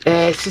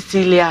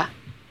Cecilia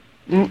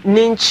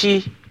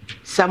Ninchi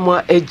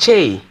Samuel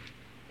Ej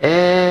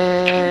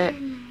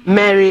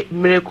Mary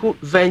Miracle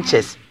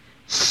Ventures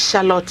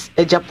Charlotte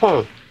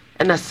Japan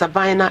and a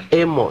Sabina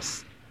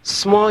Amos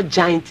Small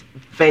Giant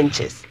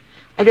Ventures.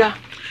 Adwa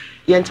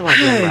yentwa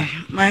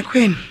my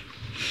queen.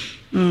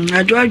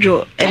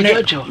 Ajojo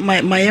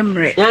my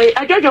emre.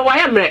 Ajojo wa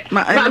emre.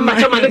 Ma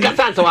chama de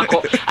kasansa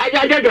wako.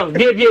 Ajojo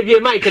bie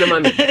Mike na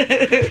mami.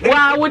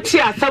 Wa woti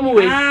asam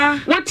we.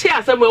 Woti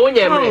asam we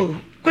wonya emre.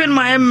 Queen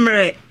my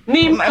emre.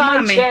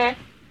 Nimpa che.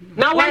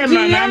 Na wa di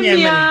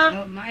emia.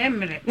 My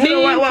emre.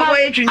 Wa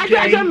ye twintwan.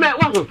 Ajojo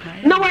wa.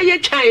 Na wa ye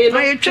twan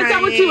no.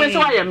 Twa woti we so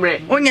wa emre.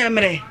 Wonya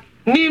emre.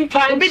 Nimpa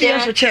che.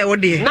 Obedience che wo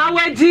de. Na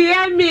wa di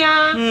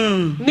emia.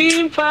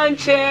 Nimpa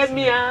che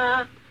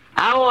mia.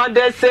 Awo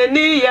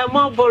deseni ye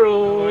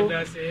moboro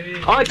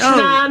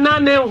ochina na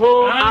ne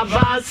ho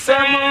abasem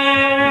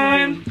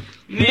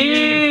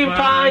ni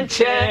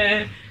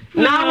panche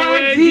na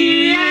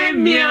wadi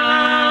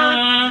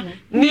emia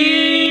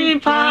ni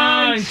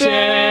panche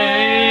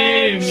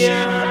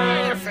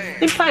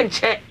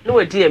no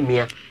wadi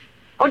emia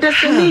o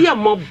deseni ye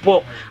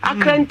mobo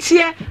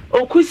akrantie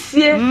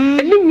okusie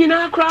eni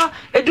nyina akra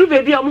eduru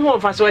baby am ho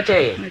mfa so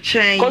che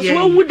cause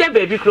wo wu da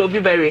baby kra obi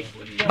bere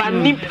ba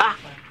nipa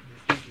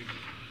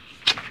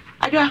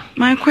Adwa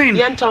my queen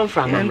yanton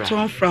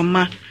from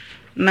ma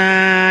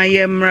na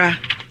yemra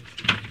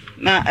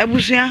na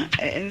abusia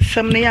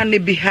nsam ne ya ne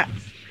bi ha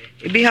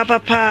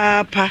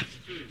papa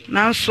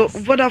na so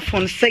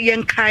Vodafone say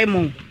yenkai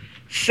mo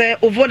say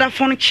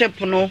Vodafone chip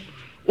no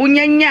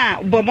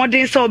unyanya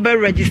bomodin say obe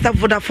register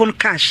Vodafone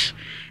cash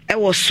e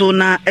was so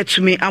na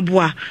etumi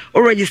aboa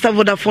or register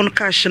Vodafone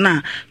cash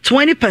na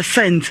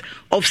 20%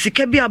 of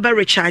sika bi aba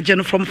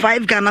recharge from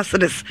 5 Ghana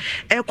cedis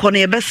e kono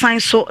e be sign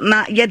so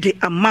na ye the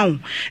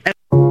amount.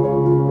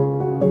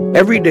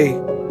 Every day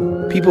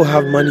people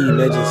have money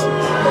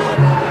emergencies.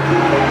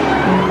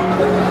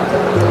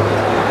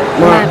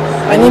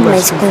 I need my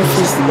school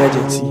fees.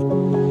 Emergency.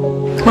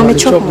 Mommy,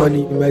 chop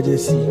money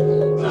emergency.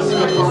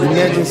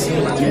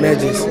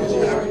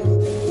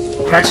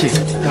 Catch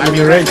it. I'm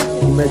your rent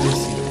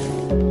emergency.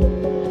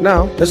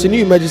 Now, there's a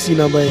new emergency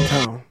number in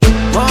town.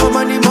 More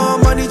money,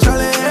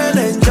 challenge and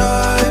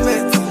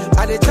enjoyment.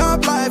 At the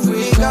top life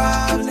we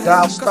got.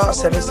 Dial star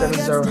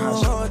 770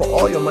 hash for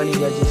all your money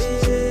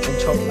emergencies and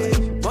chop life.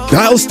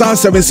 Dial star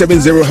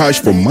 770 hash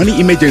for money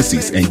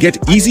emergencies and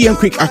get easy and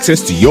quick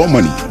access to your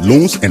money,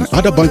 loans, and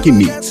other banking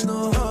needs.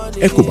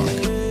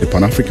 EcoBank, the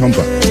Pan-African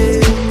Bank.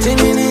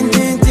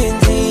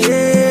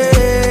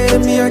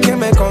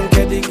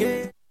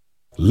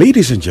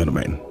 Ladies and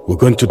gentlemen, we're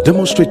going to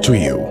demonstrate to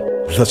you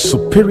the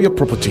superior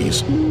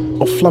properties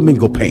of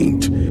Flamingo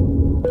paint.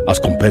 As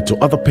compared to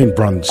other paint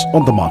brands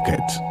on the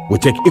market, we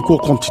take equal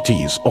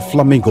quantities of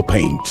Flamingo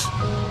paint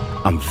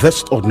and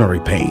this ordinary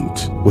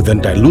paint. We then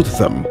dilute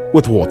them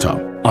with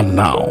water. And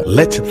now,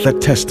 let the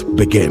test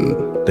begin.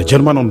 The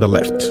gentleman on the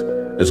left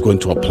is going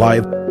to apply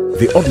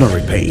the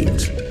ordinary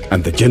paint,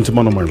 and the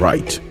gentleman on my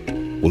right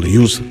will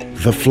use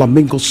the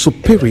Flamingo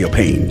Superior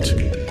paint.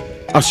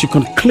 As you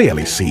can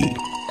clearly see,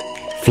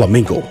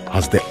 Flamingo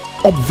has the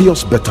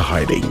obvious better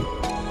hiding.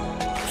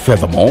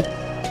 Furthermore,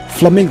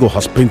 Flamingo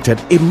has painted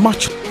a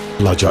much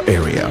larger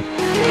area.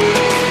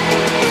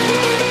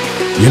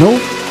 You know,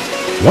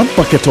 1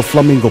 bucket of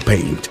Flamingo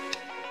paint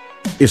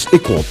is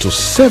equal to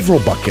several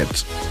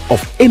buckets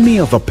of any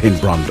other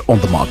paint brand on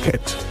the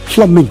market.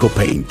 Flamingo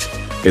paint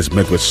is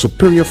made with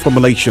superior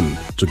formulation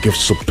to give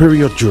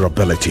superior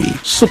durability,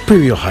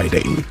 superior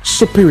hiding,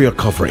 superior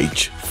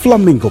coverage.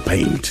 Flamingo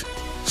paint,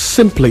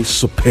 simply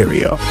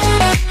superior.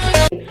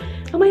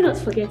 Am I not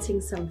forgetting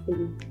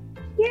something?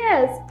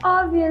 Yes,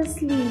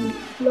 obviously.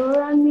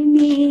 Flora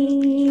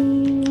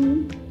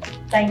Mini.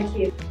 Thank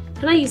you.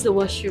 Can I use the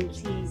washroom,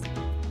 please?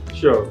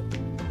 Sure.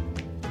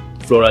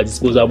 Flora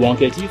disposable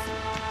handkerchief.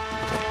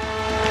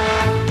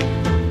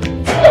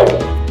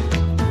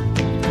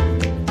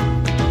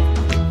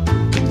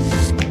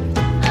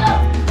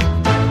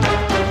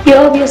 You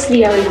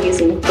obviously are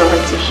using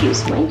Flora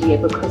tissues, my dear,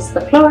 because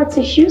the Flora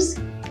tissues,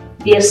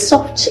 they are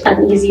soft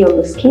and easy on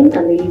the skin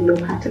and they leave no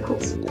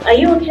particles. Are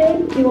you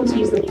okay? Do you want to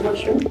use the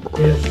washroom?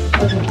 Yes.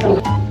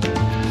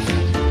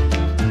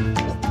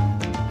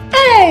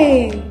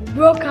 Hey,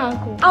 broke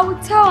uncle. I will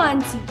tell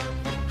auntie.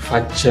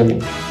 Fat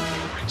Jimmy,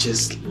 I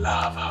just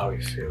love how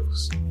it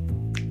feels.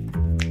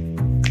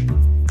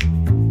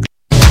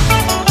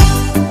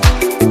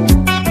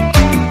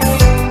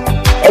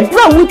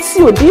 Ebra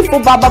wuti odifo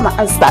baba ma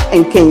ansa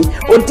enken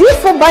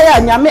odifo baya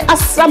nyame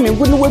asra me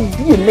gu ne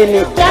wabie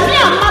mene nyame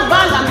amma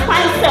bala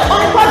mpan se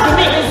onko de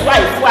me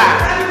Israel wa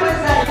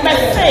me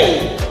say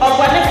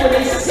obone for the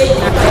say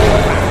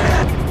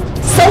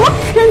so what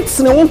can't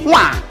ne wo ho a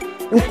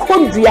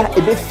nkondua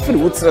ebe firi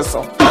wotire so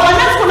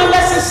obone for no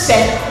bese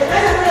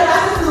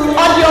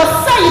odi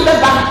osai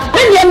beba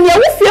me ne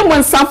wo fie mo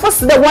nsanfo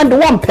se de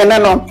one pene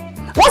no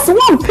what's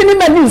one penny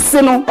man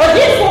nsi no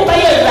odifo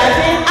baya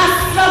Israel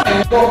asra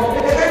me go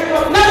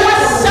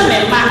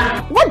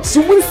what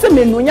you will say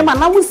me nyama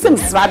na wo sem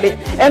srabe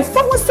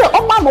emfa wo se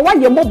oma ma wa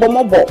ye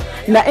mobomobo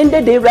na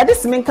ende de ready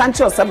simin kan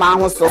che ose ma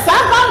ho so sa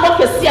ba bo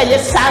kesi aye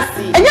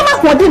shasi enyama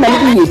hode na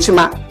bi ye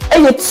chima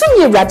eye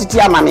tunye ready ti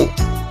amame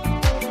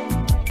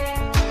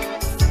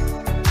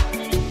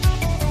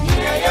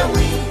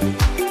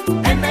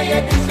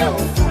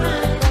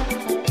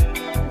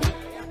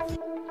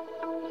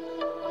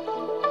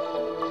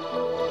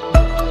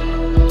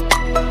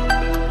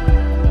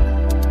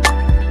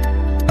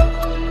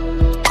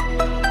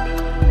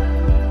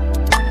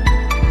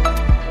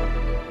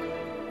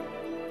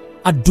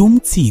Adum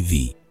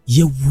TV,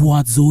 ye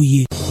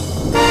wazoye.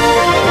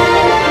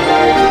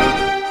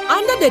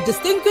 Under the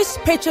distinguished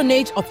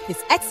patronage of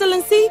His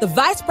Excellency, the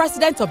Vice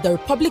President of the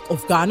Republic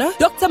of Ghana,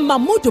 Dr.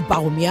 Mahmoud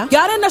Bawumia,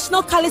 Ghana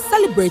National College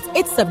celebrates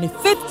its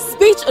 75th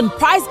Speech and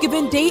Prize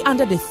Giving Day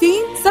under the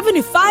theme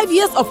 75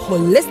 Years of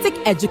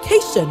Holistic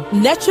Education,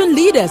 Nurturing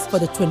Leaders for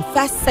the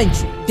 21st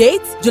Century.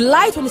 Date,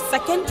 July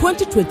 22nd,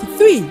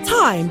 2023.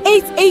 Time,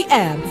 8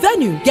 a.m.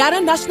 Venue,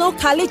 Ghana National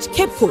College,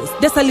 Cape Coast.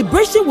 The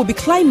celebration will be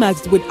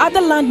climaxed with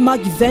other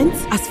landmark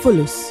events as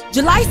follows.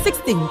 July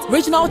 16th,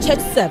 Regional Church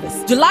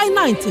Service. July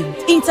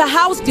 19th,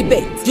 Inter-House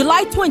Debate.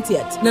 July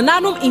 20th,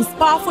 Nananum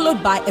Inspire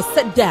followed by a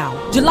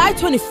sit-down. July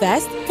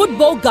 21st,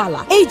 Football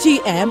Gala,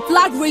 AGM,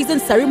 Flag-raising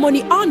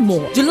ceremony and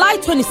more. July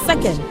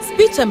 22nd,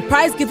 Speech and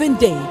Prize Giving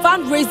Day,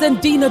 Fundraising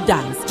Dinner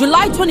Dance.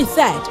 July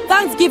 23rd,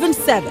 Thanksgiving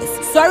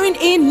Service, swearing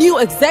in new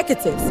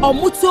executives,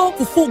 Omuto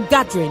Fufu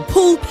Gathering,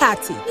 Pool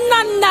Party.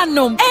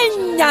 Nananum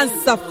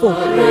Enyansafo.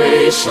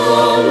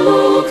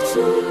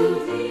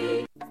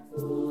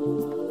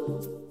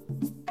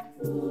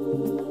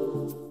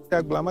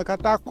 Aglama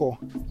katako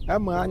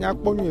ama anya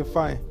kponye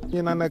fine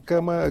nyina na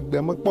kama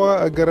agbama kpo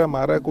agara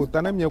mara ko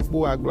tana me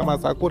kpo aglama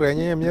sakura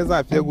enye me za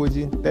afia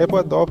goji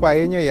tebo do pa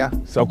enye ya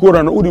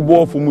sakura na udi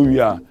bo fomu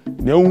wi a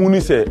na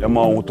ehunu se e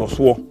ma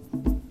wotoso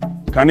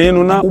kane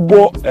no na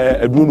ubo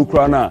adunu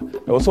kura na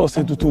e wo so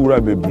sentutu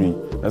wura bebri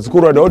na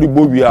sakura da udi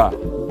bo wi a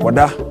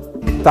koda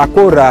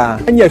sakura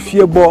anya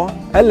fie bo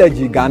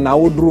allergy Ghana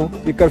wodru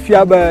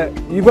ikafia ba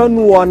even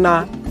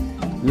wona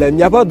le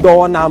nyaba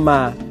do na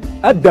ma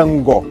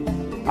adango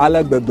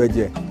ala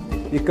gbegbeje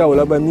ika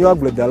wala ba mi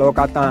ogbede lo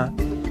katan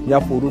ya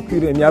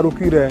forukire mi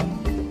arukire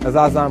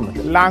azazam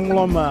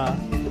langloma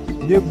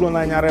deglo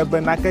na nyare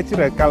be na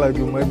kachire kala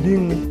juma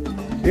din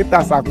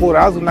ita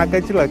sakura azu na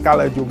kachire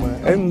kala juma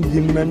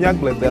jim na mi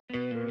agbede.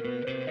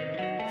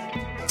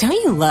 Don't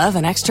you love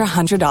an extra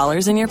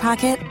 $100 in your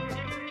pocket?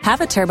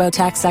 Have a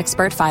TurboTax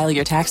expert file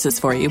your taxes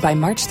for you by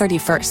March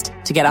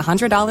 31st to get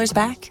 $100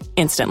 back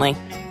instantly.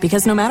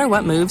 Because no matter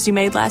what moves you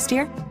made last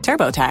year,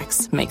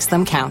 TurboTax makes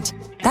them count.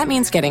 That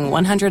means getting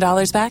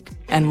 $100 back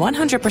and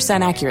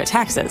 100% accurate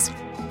taxes,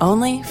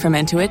 only from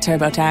Intuit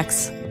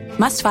TurboTax.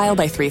 Must file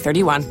by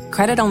 3/31.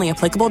 Credit only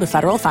applicable to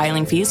federal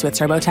filing fees with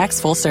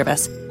TurboTax full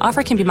service.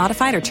 Offer can be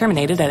modified or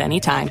terminated at any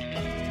time.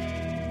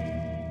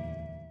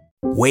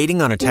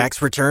 Waiting on a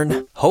tax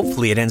return?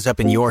 Hopefully it ends up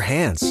in your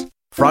hands.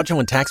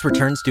 Fraudulent tax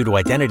returns due to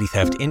identity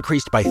theft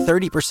increased by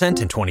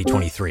 30% in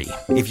 2023.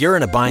 If you're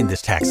in a bind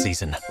this tax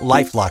season,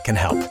 LifeLock can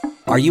help.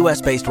 Our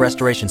U.S.-based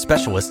restoration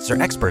specialists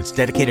are experts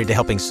dedicated to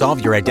helping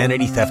solve your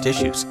identity theft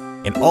issues.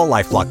 And all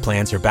LifeLock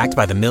plans are backed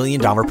by the $1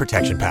 Million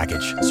Protection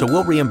Package. So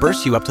we'll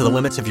reimburse you up to the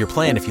limits of your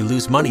plan if you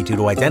lose money due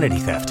to identity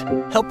theft.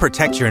 Help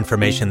protect your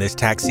information this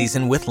tax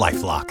season with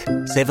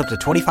LifeLock. Save up to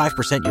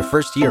 25% your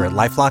first year at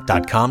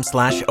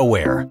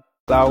LifeLock.com/aware.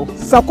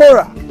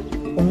 Sakura.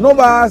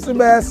 Nova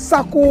Sube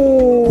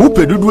Saku.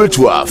 Upedudu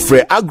etua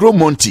Fre Agro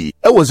Monty.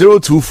 Ewo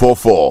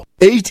 0244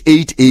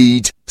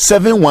 888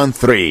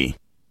 713.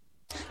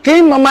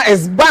 Clean Mama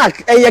is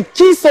back. A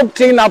key soap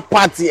cleanup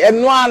party.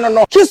 And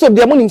no. Key soap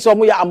the morning so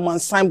ya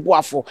amansan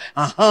boafo.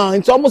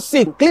 Into almost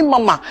see Clean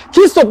Mama.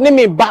 Key soap name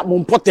me back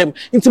mum potem.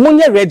 Into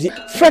money ready.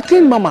 Fre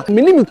Clean Mama.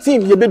 Minimum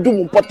team ye be do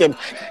mum potem.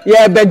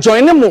 Ye be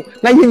join mo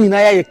na ye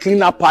nyina ye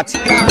cleanup party.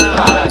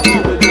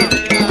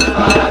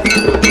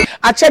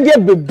 Achede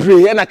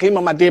bebre na Clean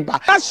Mama deba.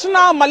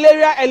 National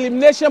Malaria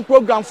Elimination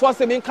Program for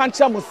se in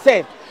country mo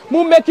say.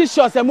 Mu making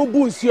sure say mu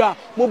boost you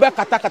mu be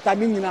kata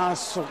ni nyina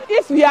so.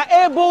 If we are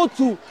able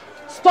to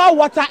store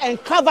water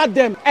and cover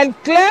them and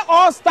clear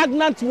all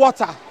stagnant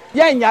water,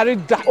 yeah nyare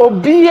da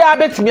obia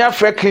betimi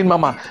afre Clean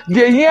Mama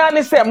de hia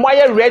ne say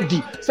moye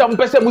ready say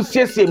mpese mu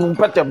siesie mu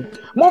mpatem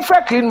mo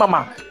fre Clean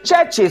Mama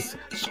churches,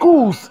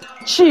 schools,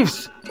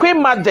 chiefs,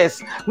 queen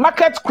mothers,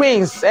 market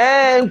queens,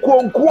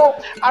 nkonko,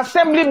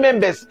 assembly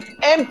members,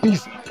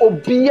 MPs,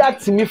 obia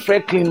timi fre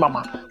Clean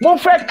Mama. Mo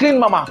fre Clean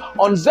Mama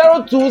on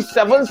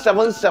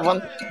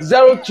 02777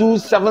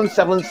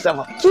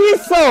 02777.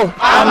 Kiso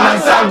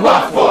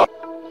Amansagwafo.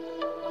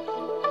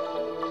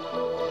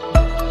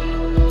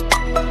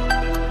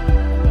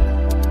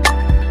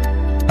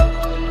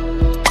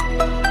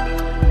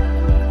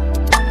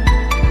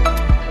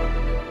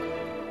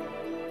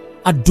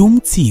 Adum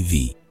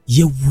TV,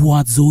 ye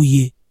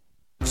wazoye.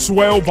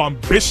 12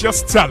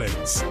 ambitious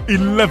talents,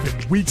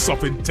 11 weeks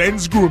of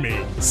intense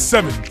grooming,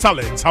 7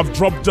 talents have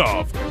dropped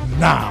off.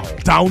 Now,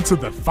 down to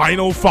the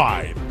final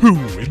 5. Who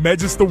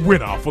emerges the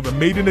winner for the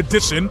maiden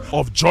edition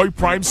of Joy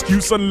Prime's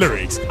Cues and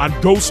Lyrics and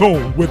goes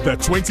home with the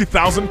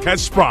 20,000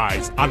 cash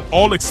prize, an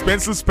all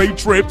expenses paid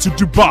trip to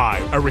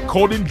Dubai, a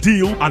recording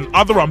deal, and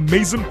other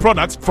amazing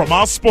products from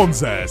our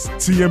sponsors: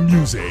 TM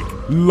Music,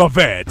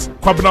 Lovette,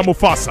 Kwabena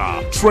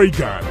Mufasa,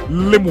 Traeger,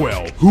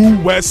 Limwell. Who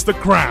wears the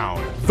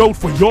crown? Vote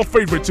for your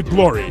favorite to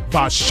glory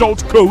via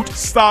short code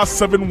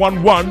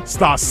 *711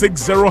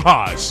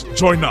 *60#.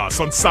 Join us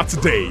on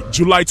Saturday,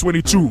 July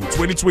 22,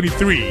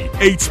 2023,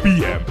 8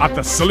 p.m. at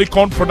the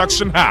Silicon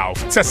Production House,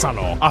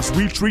 Tesano, as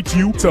we treat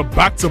you to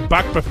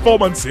back-to-back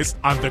performances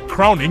and the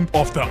crowning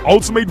of the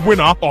ultimate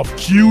winner of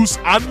Cues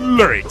and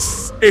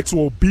Lyrics. It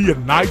will be a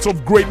night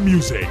of great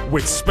music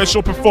with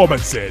special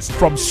performances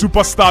from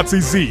Superstar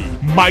TZ,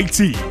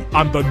 Mighty,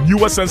 and the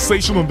newest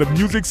sensation on the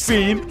music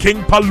scene,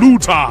 King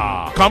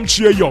Paluta. Come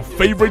cheer your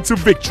favorite to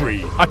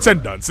victory.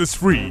 Attendance is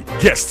free.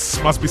 Guests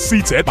must be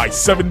seated by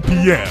 7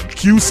 p.m.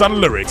 Cues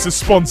and Lyrics is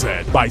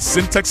sponsored by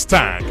Syntax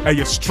Tank,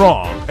 Aya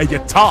Strong, Aya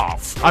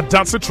Tough,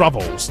 Adansa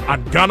Travels,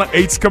 and Ghana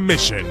AIDS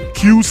Commission.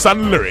 Cues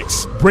and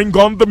Lyrics, bring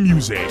on the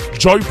music.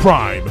 Joy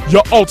Prime,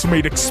 your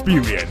ultimate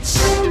experience.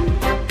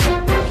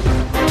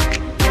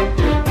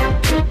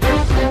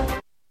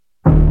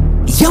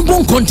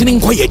 Yambon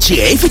continent Koyechi,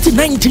 if it's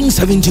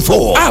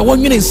 1974. I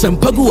want you in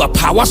Sampagu, a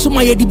power so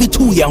my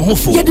edibitu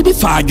Yahofu, Yedibi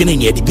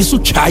Fagin, Yedibisu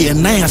Chai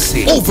and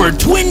Nancy. Over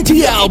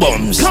 20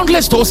 albums,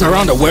 countless tours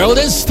around the world,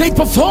 and state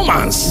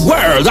performance.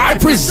 World, I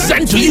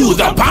present to you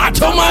the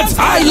Patomat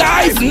High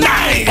Life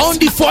Night. On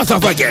the 4th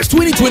of August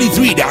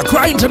 2023, the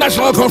Accra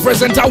International Conference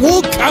Center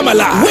will come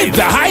alive with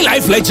the High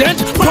Life legend,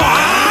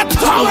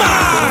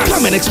 Patomat.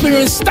 Come and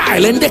experience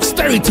style and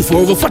dexterity for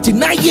over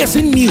 49 years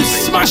in music.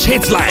 Smash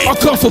hits like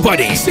Okon for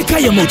Body,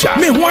 Sikaya Moja,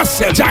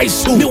 Mewase,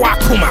 Jaisu,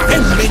 Miwakuma,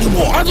 and many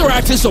more. Other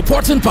artists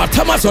supporting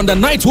Patomat on the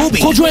night will be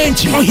Kojo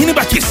Enchi,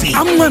 Ohinibakisi,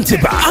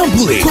 Amantiba,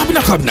 Ambule,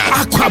 Kwabena Kwabna,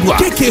 Akwabwa,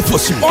 KK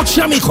Fosu,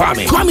 Ochami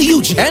Kwame, Kwame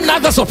Yuji, and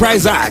other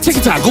surprise acts.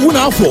 Tickets are going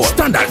out for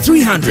Standard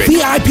 300,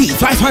 VIP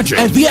 500,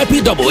 and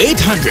VIP Double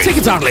 800.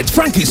 Ticket outlet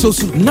Frankie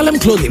Sosu, Nalem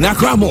Clothing,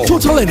 Accra Mall,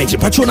 Total Energy,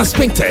 Patrona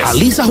Sphincters,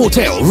 Alisa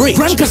Hotel, Ray,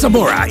 Grand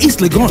Casamora, East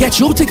Legon. Get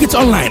your tickets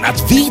online at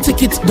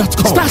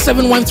vtickets.com.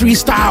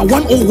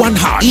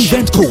 *713*101#.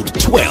 Event code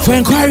 12. For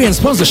inquiry and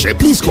sponsorship,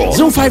 please call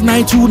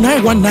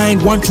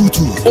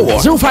 0592-919-122 or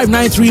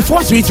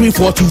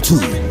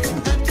 0593-433-422.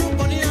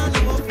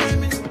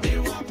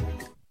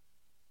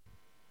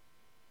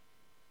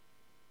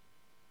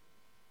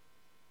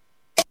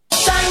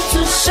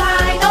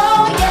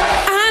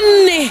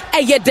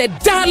 The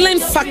darling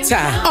factor.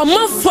 A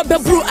month for the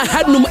brew I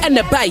had no and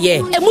a baye.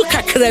 A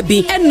muka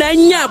krabi and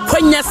Nanya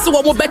Quenya so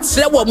one bet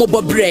say one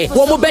more bre.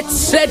 One more bet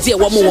said ye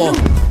one more.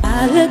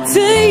 I look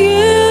to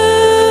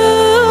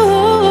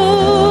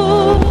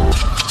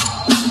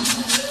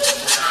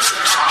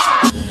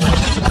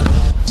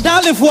you.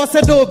 Darling for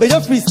said no, be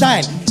your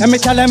freestyle. And me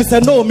tell him say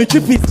no, me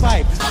keep his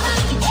vibe.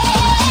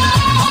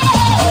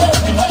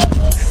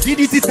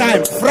 DDT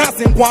time.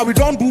 Fras and we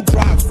don't do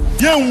drugs.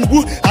 Yeah,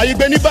 are you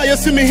been by your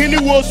simi hini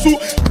wosu?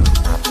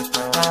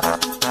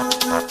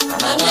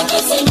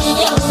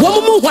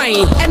 Womu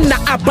wine and na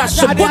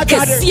abashobo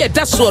kesi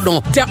edaso no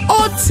the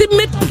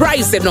ultimate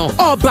prize no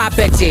all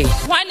babete.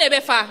 Why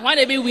never far? Why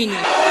never win?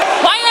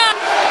 Why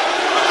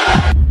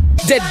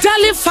The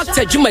Darling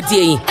Factor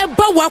Jumadie,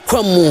 Eba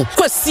Wakwamu,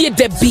 Kosie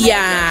de Bia,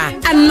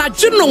 and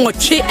Najuno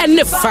Moche and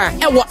Nefa,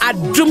 Ewa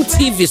Adrum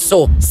TV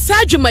so.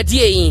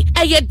 Sajumadie,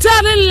 a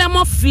Darling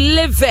Lemon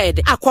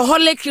flavored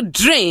alcoholic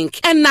drink,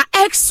 and na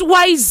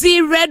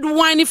XYZ red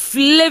wine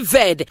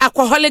flavored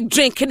alcoholic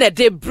drink in a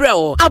de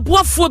bro.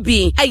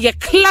 Abuafobi, a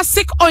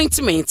classic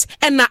ointment,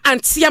 and na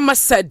Antiama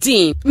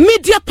Sardine.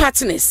 Media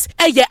partners,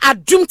 a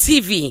Adrum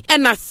TV,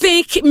 and I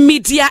think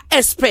media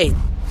expert.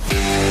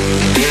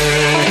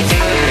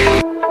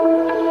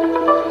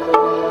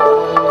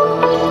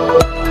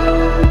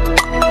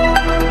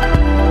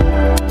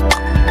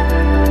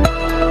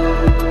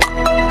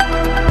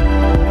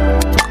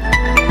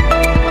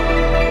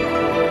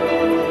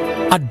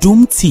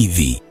 Adum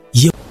TV.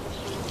 I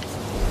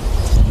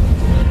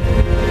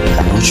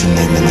wrote your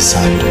name in the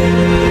sand,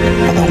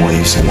 but the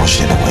waves are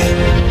washing it away.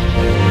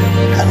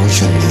 I wrote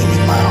your name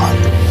in my heart.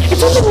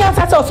 It's only me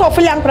answer so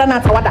for young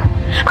Pranata Wada.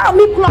 I'll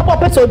meet club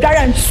up so Gary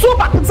and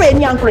super say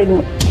young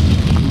friend.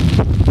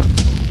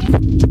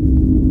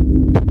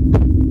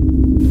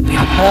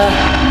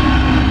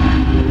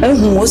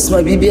 Most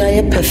my baby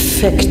I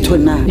perfect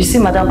now. You see,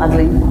 Madame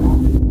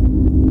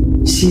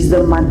Adeline, she's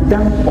the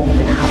madam of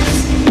the house.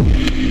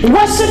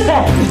 What's it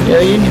there?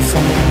 Your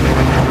uniform.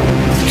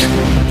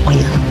 Oh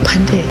yeah,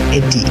 Pande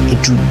Eddie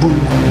Edrubu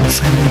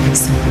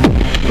finance.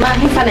 Ma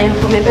he finance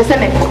for me person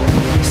me.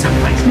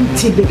 Surprise me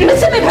TV. You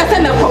say me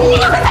person me.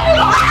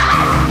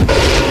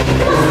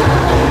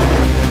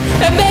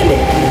 Ebele,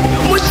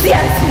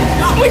 musiasi.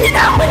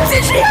 Munina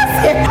musiasi.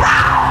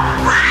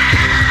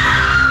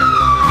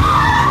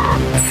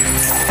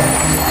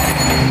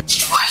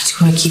 Why do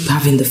I keep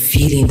having the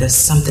feeling that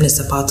something is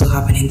about to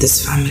happen in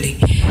this family?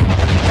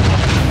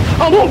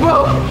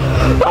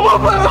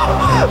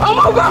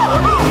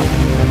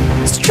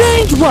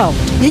 Strange World,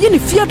 you in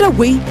the other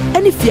way,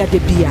 and if you're the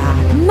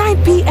BR,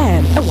 9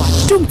 p.m. I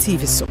watch Doom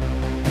TV so.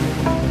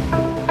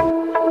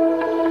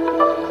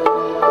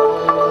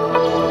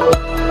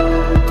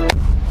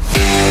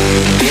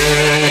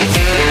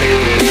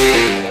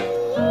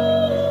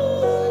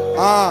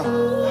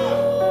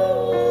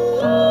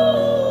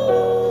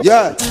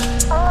 Yeah,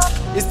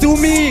 it's still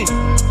me,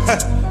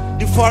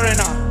 the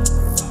foreigner.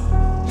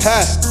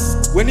 Hey.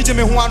 We need to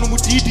make one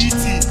with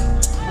DDT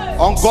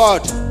on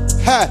God.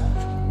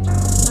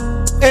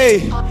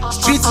 Hey,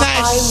 street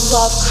nice. I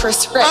love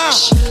Chris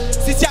Rich.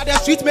 Since the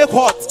street make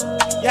hot.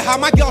 Yeah, how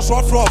my girls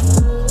rough.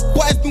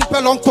 Boys do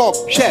pay long talk.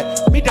 Share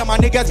me them my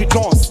niggas with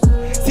drums.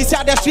 Since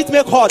the street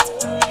make hot.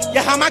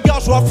 Yeah, how my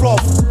girls rough.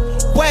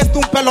 Boys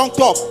do pay long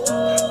talk.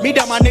 Me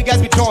them my niggas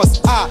with drums.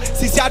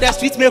 Since the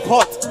street make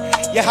hot.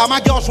 Yeah, how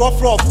my girls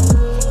rough.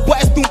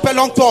 Boys do pay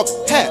long talk.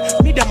 Hey,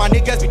 me them my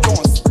niggas with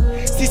drums.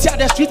 Since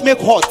the street make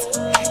hot.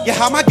 Yeah,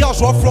 how my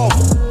girls rough.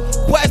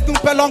 Boys do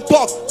pay long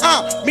talk.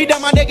 Me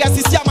them my niggas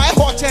is my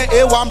hot chain.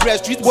 A1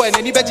 breast street boy and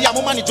anybody I'm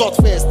money jot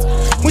first.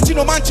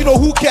 Muchino manchino,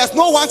 who cares?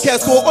 No one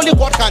cares, so only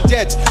God can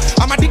judge.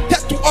 I'm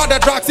addicted to all the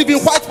drugs, even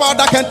white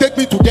powder can take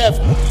me to death.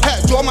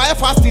 Hey, Joe my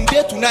fasting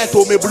day to night,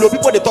 so me below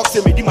people they talk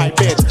say me in my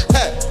bed.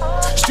 Hey,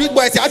 street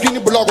boys, I do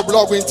blog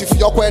into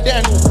your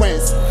there no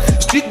friends.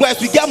 Street boys,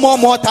 we get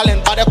more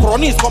talent, but the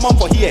corona is common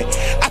for here.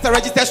 As a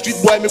registered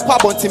street boy, me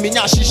kwabon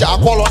timinya shisha, I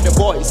call on the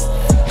boys.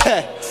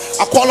 Hey,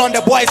 I call on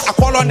the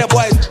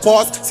boys,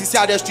 boss. Since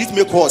the street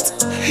make hot.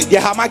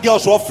 Yeah, how my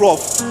girls rough.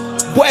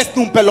 Boys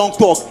don't pay long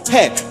talk.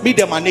 Hey, me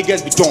them my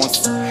niggas be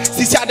Jones.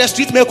 Since the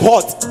street make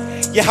hot.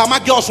 Yeah, how my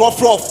girls rough.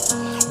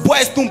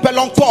 Boys don't pay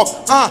long talk.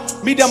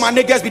 Me them my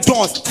niggas be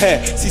Jones.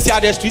 Hey, since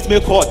the street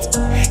make hot.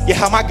 Yeah,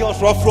 how my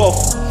girls rough.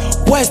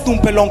 Boys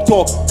don't pay long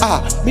talk.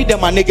 Me them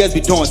my niggas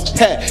be Jones.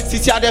 Hey,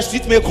 since the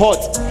street make hot.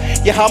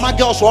 Yeah, how my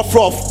girls rough.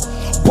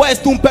 Boys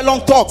don't pay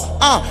long talk.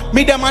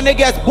 Me them my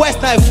niggas. Boys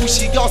not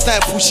fushy, girls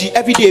not fushy.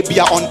 Every day be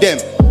on them.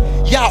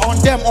 Yeah, on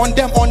them.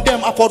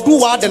 I for do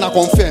what then I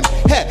confirm.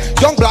 Hey,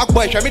 young black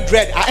boy, show me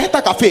dread. I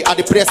enter cafe at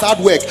the press hard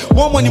work.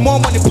 More money,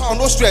 pound,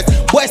 no stress.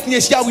 Boys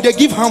near share with they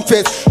give hand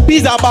first.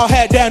 Pizza about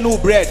head, there no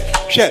bread.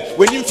 Share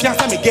when you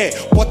fiance me get.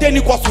 But then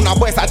you cost on a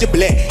boys at the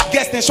blade.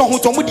 Guess then show who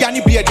to the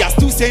any beer, they are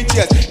still saying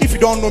cheers. If you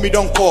don't know me,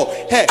 don't call.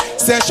 Hey,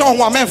 send show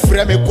who I'm in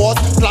frame me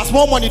boss. Plus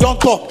more money, don't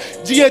talk.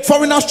 G8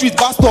 foreigner street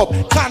bus stop.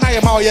 Can I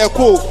am out here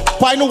cool?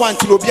 Why no one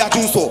to be a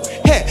doing so?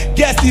 Hey,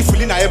 guess if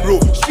you in a bro.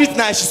 Street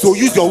nice, so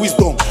use your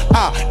wisdom.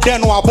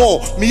 Then no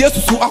abo. Me used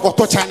to I got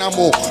to China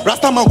more.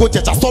 Rasta man go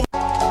church. Stop.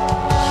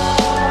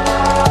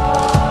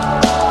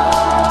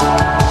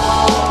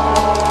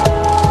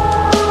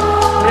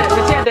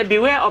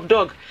 Beware of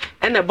dog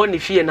and a bonny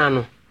fear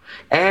nano.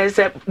 As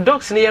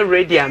dogs near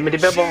radio, me the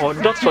bebo or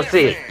dogs for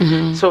sale.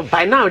 So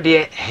by now,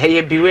 dear,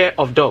 hey, beware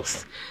of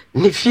dogs.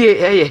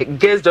 Nifie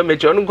guest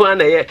dormitory on go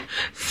na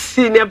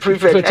senior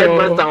prefect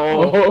headmaster.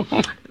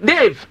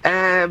 Dave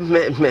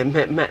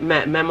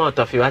me out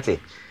of you ati.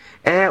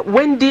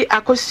 Wendy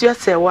akosua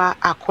sewa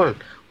akon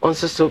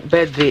onso so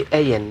birthday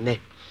ne.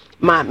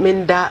 Ma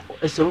minda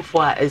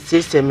esomfo a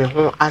esese me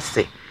ho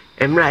ase.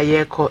 Emra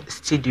ye ko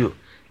studio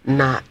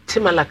na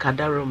Timala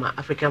Kadaroma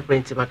African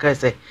Print maka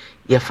say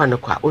ye fa no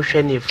kwa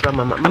ohwe ne fra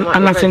mama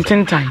ana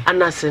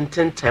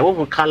sententai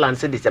wo kala and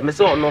say this me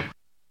say ono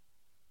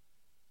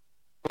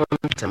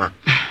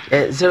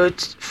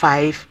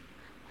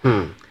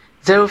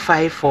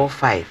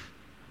 0545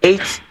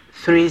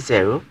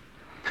 830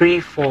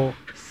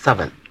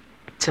 347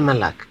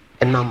 Timalak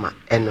enoma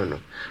enono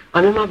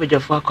amema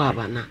bejofo akwa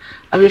abana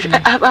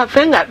I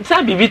friend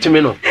say bibi to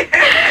me no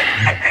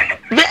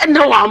be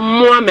no wa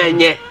mo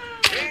amenye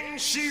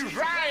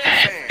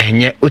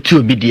enye oti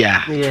obi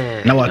dia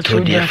na wato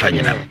dia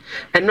fanyina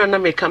eno na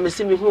me kam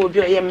se me hu obi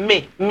oye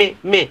me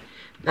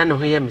na no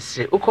ho ye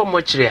mesre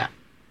ukomo kire a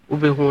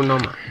ubehu no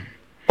ma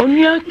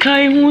onua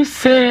kai hu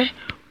se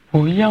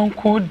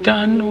oyanko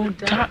dano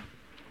da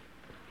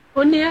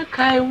onua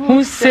kai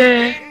hu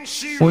se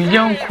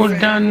oyanko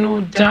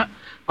dano da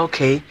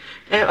okay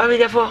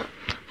abijafo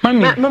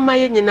mama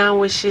ye nyina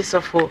wo shi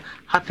sofo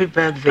happy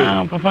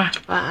birthday papa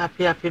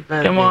happy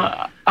birthday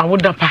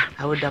awoda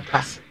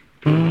pass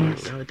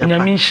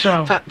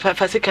Nyamisha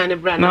fasika ne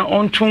bra na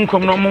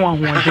ontunkom no mo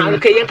ahoɔden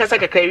okay yen kasa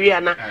kakra wi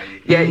ana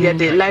ye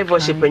de live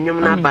worship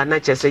nwom na ba na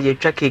kyese ye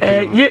twa cake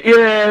ye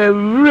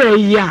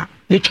reya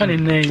ye twa ne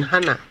nan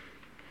hana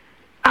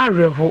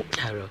areho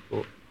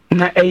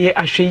na eye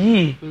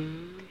ahweyi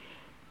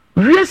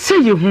wiase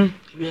ye hu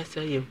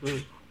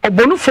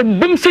obonu fo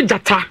bom se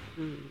jata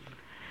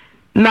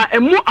na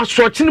emu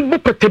asoɔkye ne bo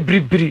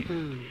patabribiri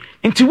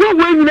nti wo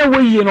nyina wo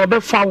yie na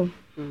obefa wo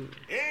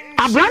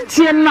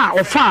abrantie na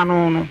ofa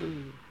no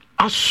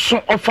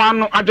aso ofa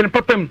no adwene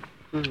papam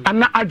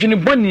ana adwene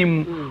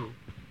bonim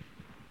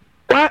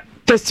wa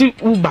tesi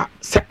uba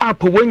se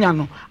app wonya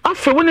no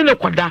afa woni ne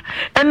koda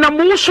enam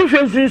wo so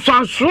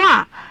hwezunsanso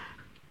a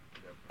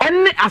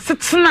enne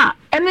asetena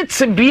enne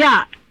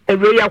tebia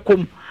ewe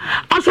yakom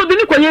aso de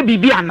ne kwaye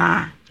bibi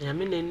ana ya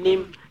me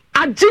nenim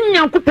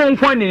aginya nkopon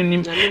kwa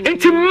nenim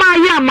enti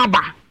maye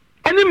amaba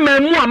enne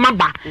mamu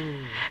amaba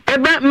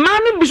ebe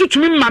manu bisu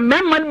tumi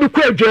mama ne bi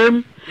kwa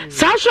adwam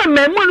Sasha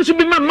memo no so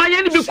bi mama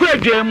ye ne bi kwa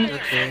adwam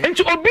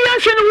enti obi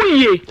ahwe ne wo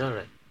yie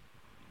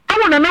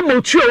awona na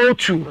motu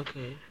otu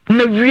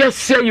na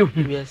wiase ye hu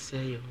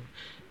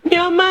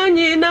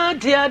nyamanyi na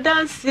dia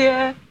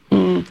dansie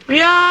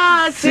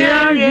wiase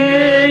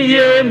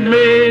ye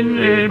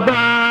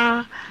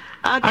meneba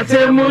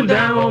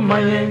atemuda o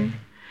mayen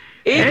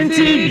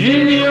enti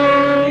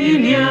jinio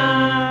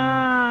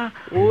inia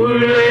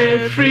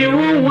ure free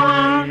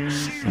one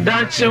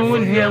that you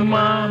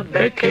nyama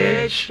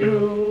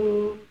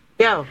bekeshu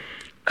yo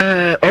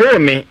owo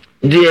me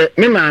de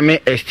me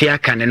maame estia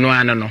kane no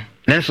ano no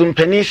nanso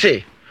mpani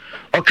se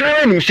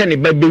okra nim se ne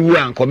babewu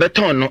anko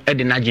beton no e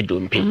de naji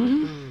dompe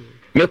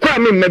me kwa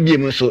me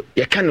mabiem so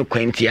ye ka no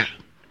kwantia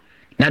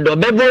na do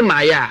bebo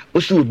maaya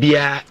osu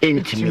obia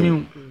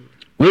entimi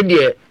we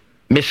de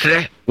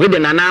mesre we de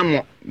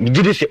nanamo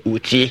gidi se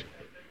otie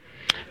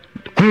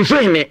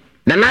kunso ne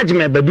na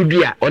najima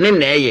badudu a one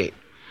na eye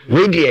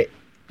we de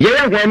yeye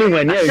hwani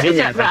ehwenya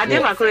ade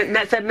ba ko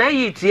na se na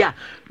yiti a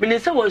me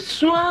se wo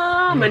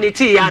sua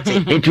maniti yate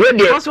it we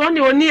de so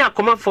one oni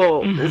akoma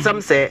for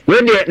some say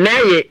we de na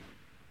eye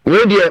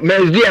we de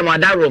mesdia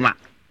madaroma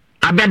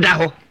abeda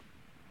ho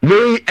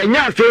we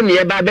enya afi ne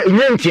ye ba be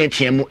nya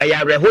ntiatia mu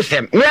eya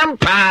rehosem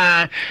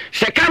nyampa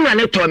se kamera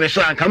ne to me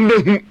so anka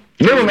mbehu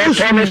ne mo me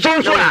so me so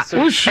a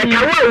e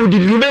ka wa udi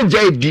ni be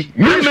jaidi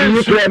me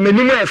ni kura me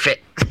ni mo efe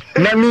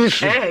na me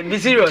su be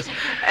serious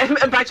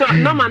pacho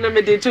no man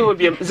me dey to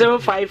obiam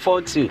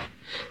 0542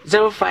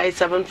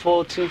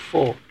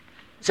 057424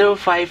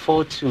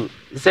 0542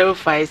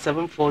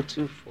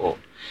 057424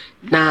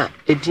 na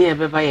edin e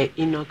beba ye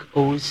Enoch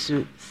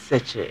Owusu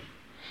Seche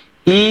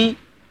EOS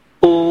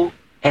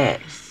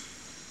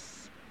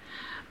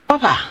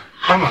Papa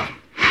mama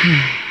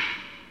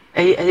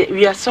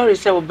we are sorry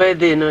say our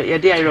birthday no ye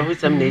dey I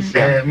some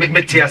nation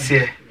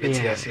metiase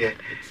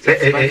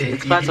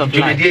it's part of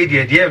life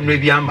the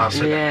maybe am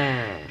so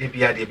de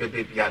bia de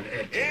bebia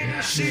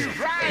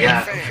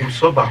ya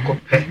so ba ko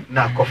pe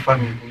na ko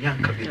family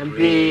yanka be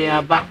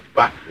aba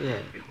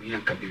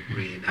yanka be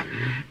na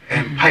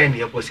empire ne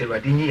yebo se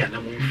rade nyi ya na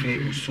mo fe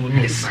usu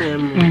ni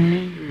esam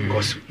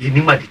because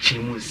yeni ma de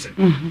chimu nsem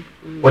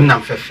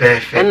wonnam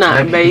fefe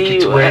na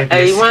be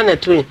I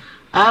want to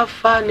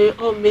Alpha ne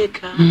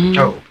Omega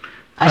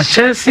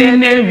Achese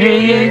ne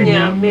wiye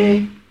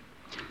nyame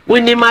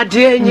woni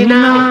made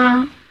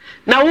nyina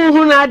na wo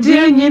hu na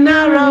de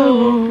nyina ra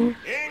o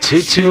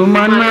tutu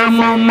mana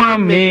mama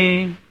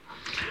me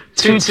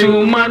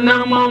tutu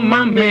mana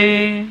mama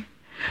me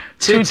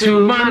tutu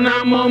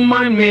mana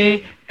mama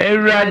me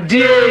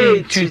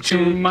erade tutu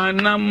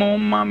mana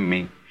mama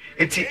me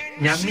eti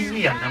nyame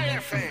nyi ya na mo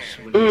fu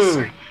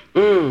so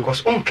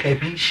because on ka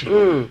bi shi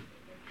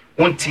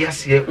One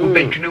tiasie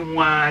ubentwene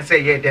ho a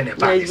say ye den e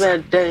ba.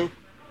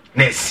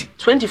 Nesi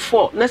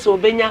 24 nesi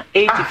obenya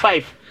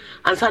 85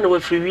 ansa na we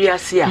free wi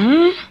ase a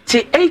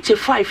ti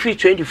 85 free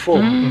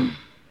 24.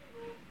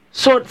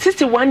 So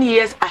 61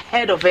 years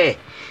ahead of her.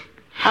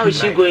 How is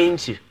she going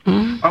to?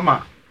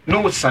 Mama,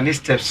 no sunny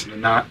steps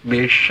na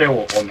me share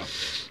ono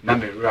na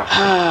me ra.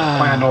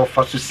 Why no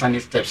first sunny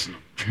steps no.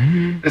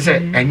 They say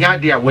enya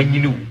dia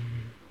wanyinu.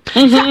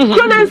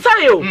 Kronan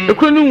sayo.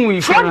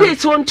 Kronu 4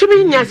 days won to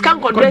me nya scan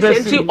dress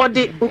enti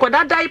odi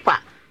nkoda diaper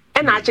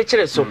e na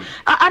achechire so.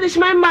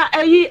 Adishman ma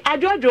ayi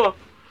adwojo.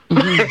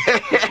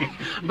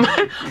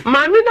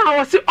 Mami na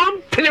wo si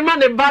on plema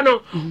ne ba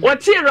no. Wo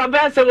tie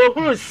Robert say wo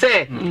hu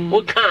say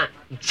wo kan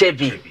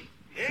jebi.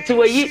 Ti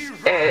we yi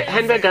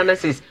 100 Ghana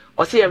cedis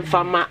o se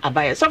emfama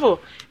abaya. So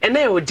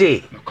ene e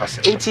ode.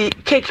 Enti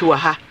cake wa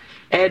ha.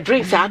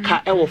 Drinks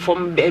aka e wo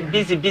form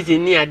busy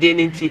ni ade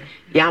nti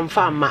ya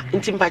mfama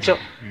nti mpacho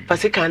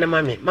pasika na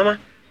mama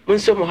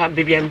munso mo ha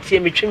baby am tie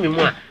metwe me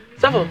mu a.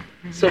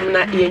 So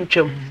na ye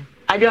ntwam.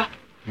 Adwo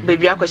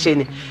baby akwahye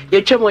ni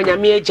ye twam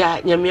onyame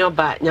agya nyame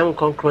oba nyam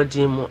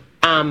konkrodin mu.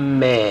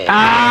 Amen.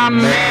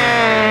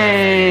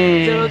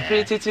 Amen.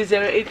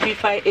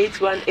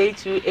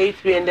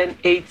 03220835818283 and then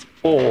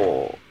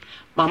 84.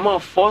 Mama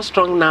of 4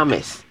 strong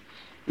names.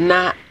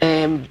 Na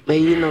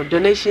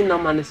donation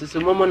number is so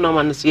momo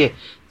number is here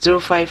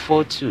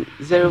 0542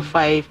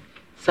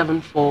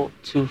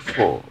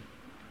 057424.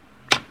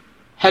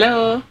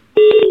 Hello.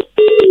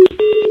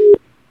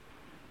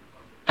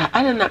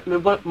 I don't know me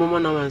momo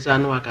number so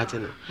anu wakati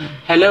na.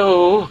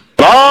 Hello.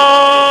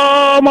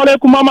 Assalamu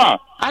alaikum mama.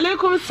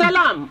 Alaikum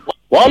salam.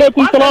 Wa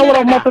alaikum salam wa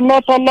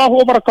rahmatullahi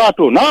wa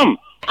barakatuh. Naam.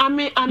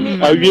 Ami.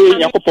 Awie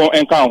yakopon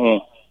enka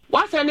ho.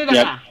 What's any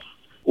that?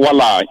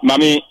 Wala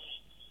mami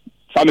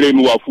family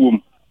mu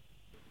wafum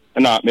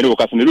na me no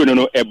kasane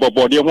no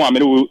ebobode ho a me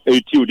no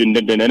etiw den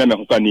na me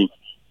hokani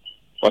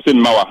wase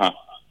me wa ha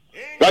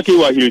laki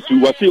wa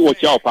hiretu wase wo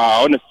chia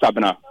pa on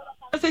stabna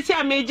wase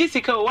chia me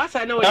jisika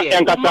wasa na wo ye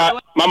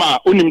enkata mama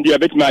unim dia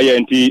betima ye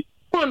nti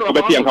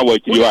obeti enka wa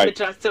kiri wa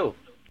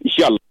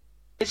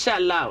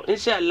inshallah.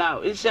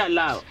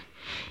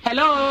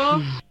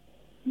 Hello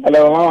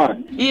mama.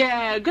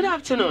 Yeah, good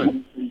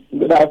afternoon.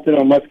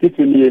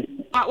 Mosquito ni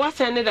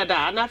what's any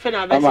that na fe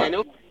na be say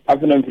no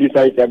afternoon free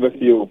site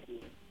abafio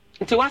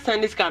nti what's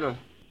any scan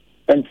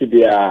nti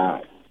dia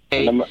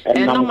and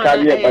number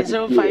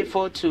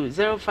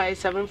 0542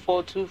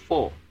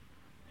 057424.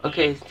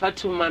 Okay,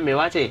 Fatu mami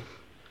wate.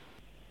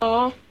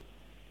 Oh,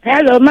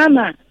 hello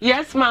mama.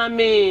 Yes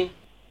mommy.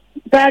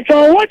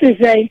 Patro, what is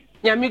say?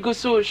 Nyami go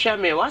so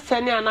shame what's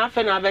any na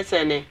fe na be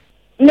say ne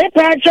me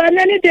patro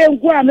na ni de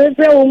nku a me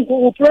fe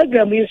wo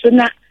program yi so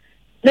na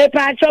me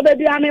patro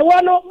baby ame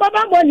wono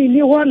baba boni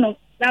ni wono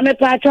na me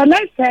patro na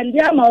send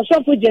ya ma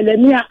osofu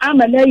Jeremia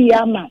ama na yi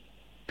ama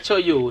so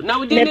you now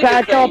we me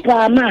patro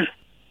pa ma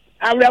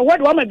awre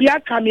what wa ma bia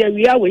kam ya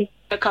wi awe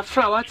e ka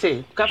fra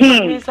wate ka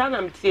fra mi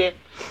sana mtie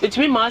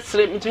itimi ma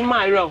asre itimi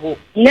ma ira ho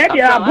ne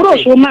dia bro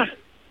so ma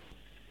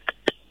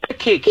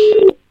cake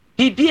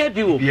bibia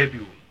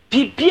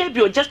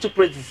bi just to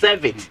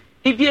preserve it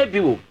bibia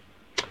bi.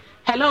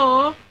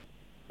 Hello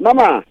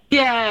mama.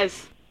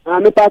 Yes.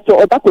 Me pato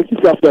o ba ko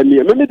sisi after me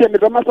de me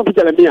do ma so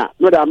Jeremia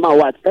no da ma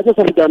what ka so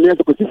Jeremia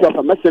so ko sisi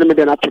after me sene me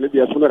de na to ne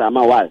dia so no da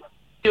ma why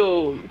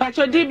yo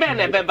pato di be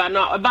na be ba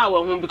no ba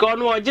wo hu because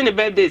no oje ne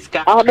birthday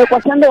ska me ko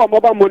sende o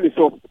mobile money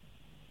so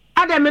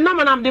ada me no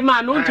man the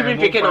man no ntimi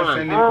peke no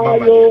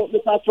yo me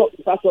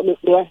pato me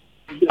do.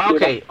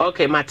 Okay,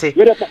 Mate.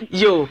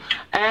 Yo,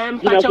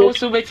 pato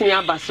so betini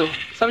abaso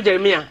so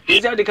Jeremia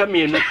is how they come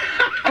in.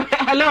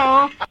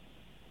 Hello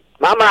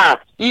mama.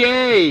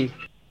 Yay.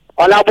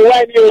 Ona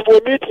boy ni o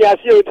meet ya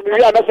see o timi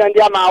wi abesan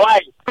dia ma why.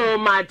 Oh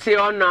Mate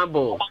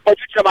honorable.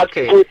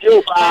 Okay.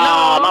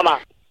 Mama.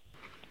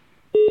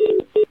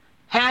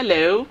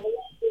 Hello.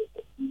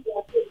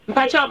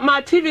 Pacha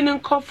ma TV no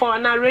call for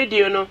na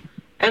radio no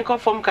enko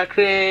form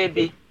kakra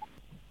bi.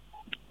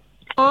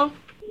 Oh.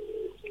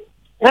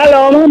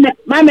 Hello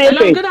mama.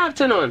 Hello, good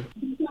afternoon.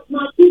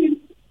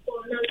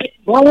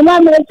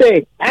 Mama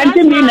say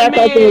auntie me na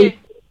to.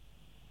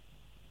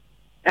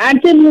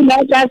 Auntie me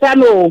na cha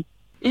no.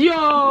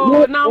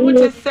 Yo, now what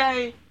to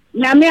say?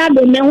 Na me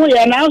ado me hu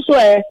ye na so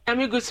e. Na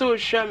me go so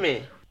hwa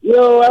me.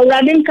 Yo,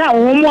 awurade nka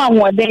ho mu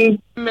anwode.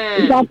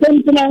 Man. Sa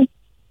tempena.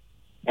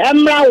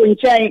 Emra wo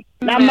nchen.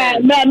 Na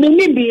me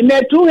ni bi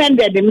me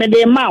 200 me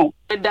de ma.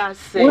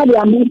 That's it. What do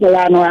I mean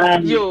to no?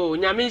 Yo,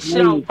 nyame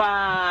hira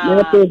pa.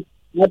 Nope.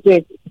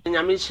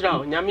 Nyame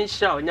hira.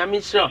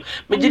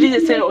 Me gidi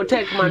say o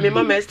take ma me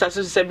mama Esther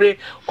so sebre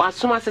wa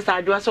soma sesa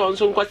adwa so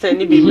onso nko sen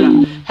ni bibra.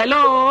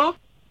 Hello,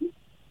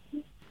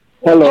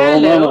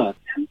 mama.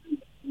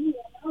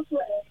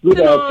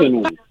 Good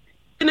afternoon.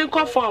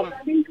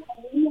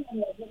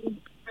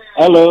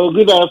 Hello,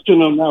 good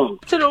afternoon, ma'am.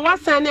 So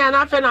what's any and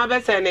I feel na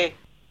any?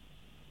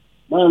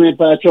 Mommy,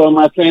 Patrol,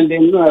 my friend,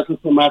 no, I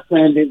took my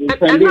friend.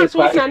 And that's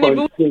what's any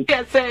book saying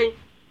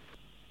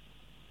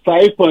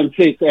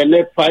 5.6 and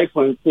let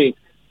 5.6.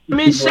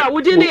 Misha,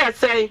 would you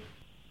say?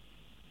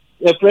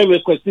 A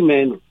private question,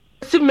 man.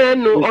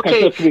 Simeno,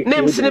 okay.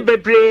 Names in the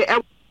bebre,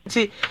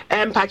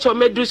 Pacho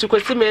Medus,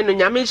 Simeno,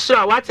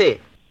 Yamisha, what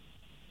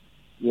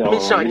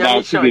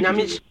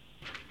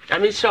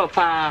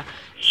Yamisha,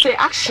 say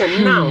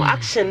action now.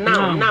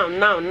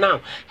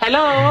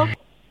 Hello.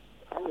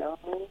 Hello.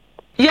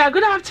 Yeah,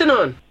 good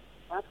afternoon.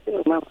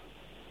 Afternoon, ma'am.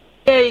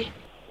 Hey.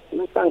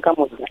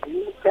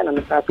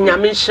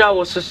 Yamisha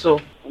was so.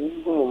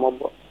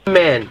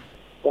 Man.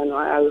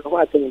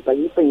 What can you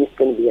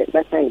be at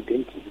that time?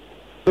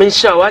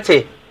 Misha, what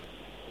eh?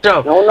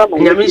 So,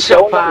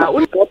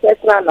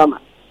 personal number.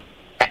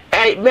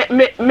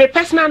 Me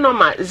personal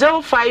number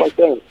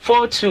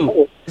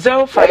 0542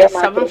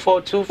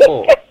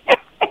 057424.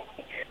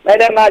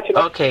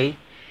 Okay.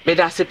 Me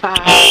that's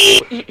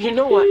you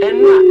know what?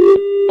 And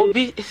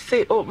Obi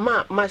say, oh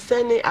ma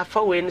send a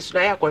forward so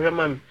na ya kohwe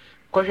mam.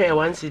 Kohwe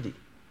 1 cedi.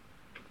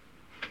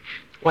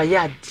 Wa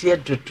ya tie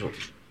dodo.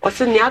 O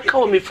se ni aka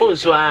o me phone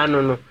so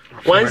no.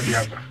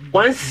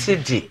 1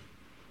 cedi.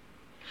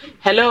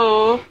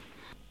 Hello.